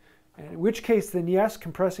bit. And in which case, then yes,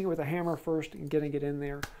 compressing it with a hammer first and getting it in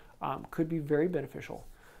there could be very beneficial.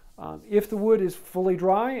 If the wood is fully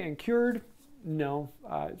dry and cured, no,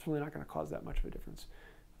 it's really not going to cause that much of a difference.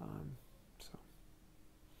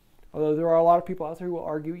 Although there are a lot of people out there who will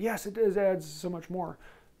argue, yes, it adds so much more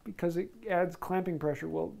because it adds clamping pressure.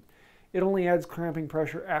 Well, it only adds clamping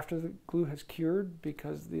pressure after the glue has cured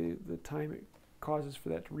because the time it causes for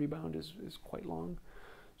that to rebound is quite long.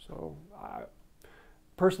 So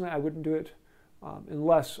personally, I wouldn't do it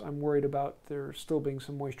unless I'm worried about there still being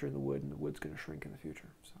some moisture in the wood and the wood's going to shrink in the future.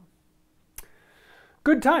 So,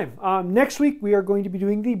 good time. Next week, we are going to be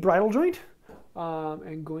doing the bridle joint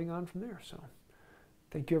and going on from there. So.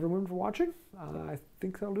 Thank you everyone for watching. I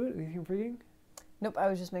think that'll do it. Anything for you? Nope, I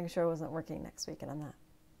was just making sure I wasn't working next week, and I'm not.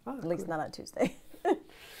 At least not on Tuesday.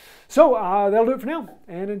 So that'll do it for now.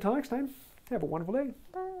 And until next time, have a wonderful day.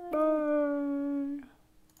 Bye.